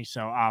 I think.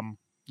 So,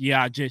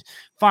 yeah, just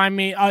find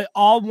me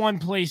all one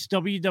place,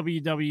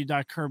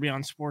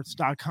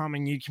 www.kirbyonsports.com,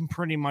 and you can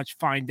pretty much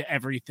find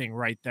everything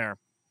right there.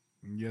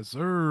 Yes,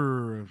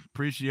 sir.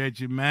 Appreciate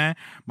you, man.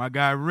 My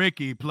guy,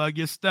 Ricky, plug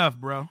your stuff,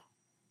 bro.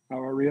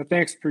 All right, Rio.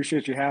 Thanks.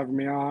 Appreciate you having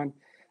me on.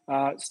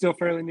 Still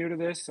fairly new to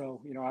this.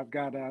 So, I've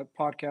got a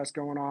podcast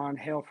going on,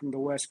 Hail from the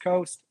West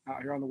Coast.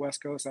 Out here on the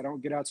West Coast, I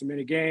don't get out to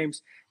many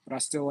games, but I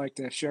still like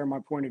to share my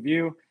point of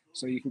view.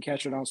 So you can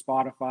catch it on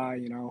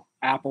Spotify,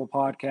 Apple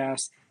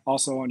Podcasts,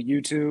 also on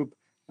YouTube.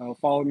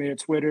 Follow me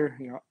at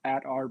Twitter,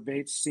 at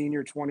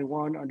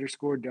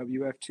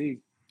rbatessenior21_WFT.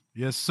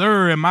 Yes,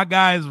 sir. And my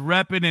guy is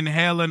repping and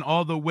hailing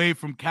all the way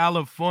from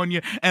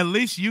California. At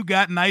least you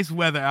got nice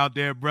weather out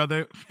there,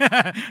 brother.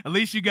 At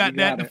least you got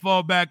that to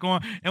fall back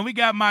on. And we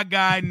got my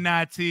guy,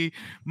 Natty.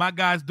 My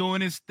guy's doing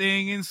his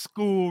thing in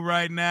school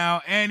right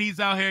now, and he's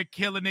out here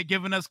killing it,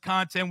 giving us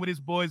content with his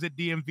boys at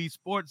DMV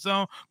Sports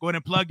Zone. Go ahead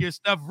and plug your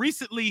stuff.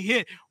 Recently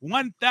hit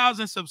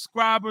 1,000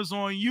 subscribers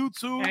on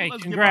YouTube. Hey,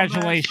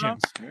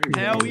 congratulations.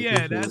 Hell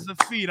yeah, that's a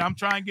feat. I'm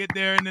trying to get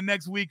there in the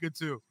next week or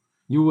two.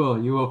 You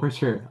will for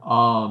sure.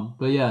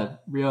 But yeah,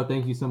 Rio,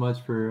 thank you so much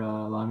for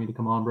allowing me to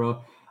come on,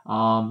 bro.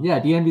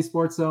 Yeah, DMV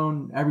Sports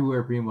Zone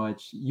everywhere pretty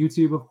much.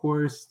 YouTube, of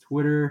course,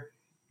 Twitter,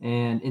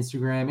 and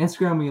Instagram.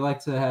 Instagram, we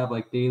like to have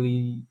like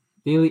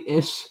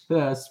daily-ish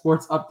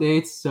sports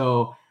updates.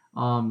 So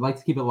like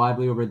to keep it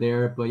lively over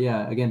there. But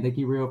yeah, again, thank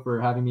you, Rio, for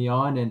having me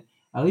on. And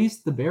at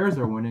least the Bears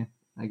are winning,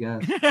 I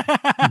guess.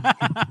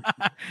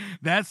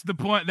 That's the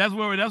point. That's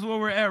where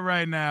we're at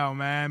right now,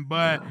 man.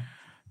 But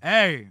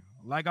hey,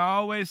 like I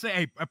always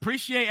say,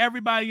 appreciate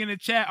everybody in the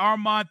chat.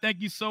 Armand,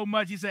 thank you so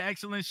much. He said,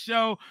 excellent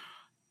show.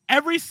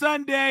 Every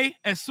Sunday,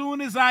 as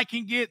soon as I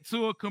can get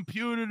to a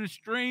computer to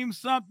stream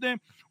something,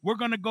 we're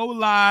going to go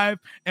live,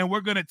 and we're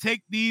going to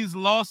take these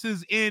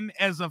losses in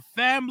as a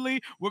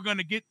family. We're going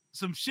to get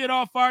some shit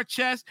off our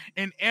chest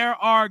and air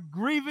our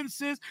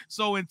grievances.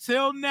 So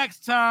until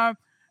next time,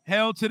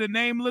 hail to the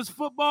nameless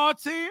football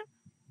team.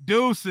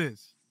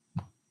 Deuces.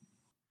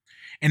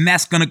 And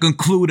that's going to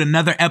conclude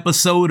another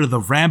episode of the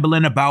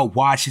Rambling About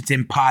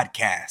Washington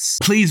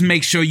podcast. Please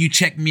make sure you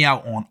check me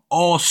out on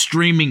all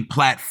streaming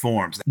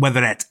platforms,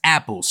 whether that's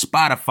Apple,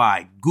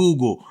 Spotify,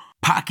 Google,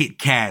 Pocket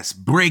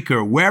Cast,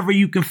 Breaker, wherever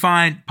you can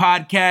find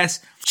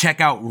podcasts. Check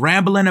out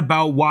Rambling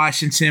About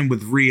Washington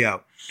with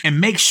Rio.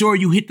 And make sure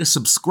you hit the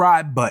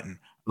subscribe button,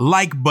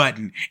 like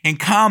button, and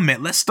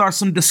comment. Let's start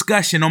some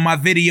discussion on my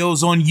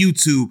videos on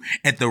YouTube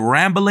at the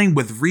Rambling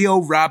with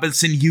Rio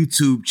Robinson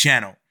YouTube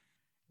channel.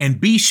 And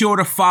be sure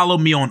to follow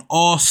me on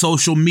all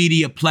social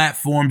media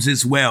platforms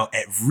as well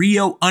at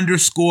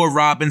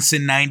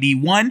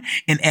Rio_Robinson91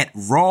 and at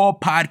Raw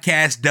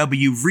Podcast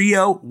W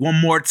Rio. One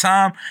more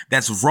time,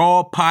 that's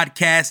Raw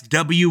Podcast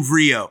W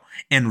Rio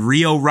and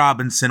Rio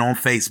Robinson on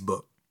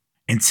Facebook.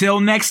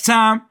 Until next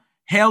time,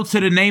 hail to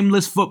the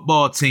nameless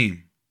football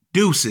team.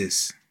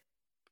 Deuces.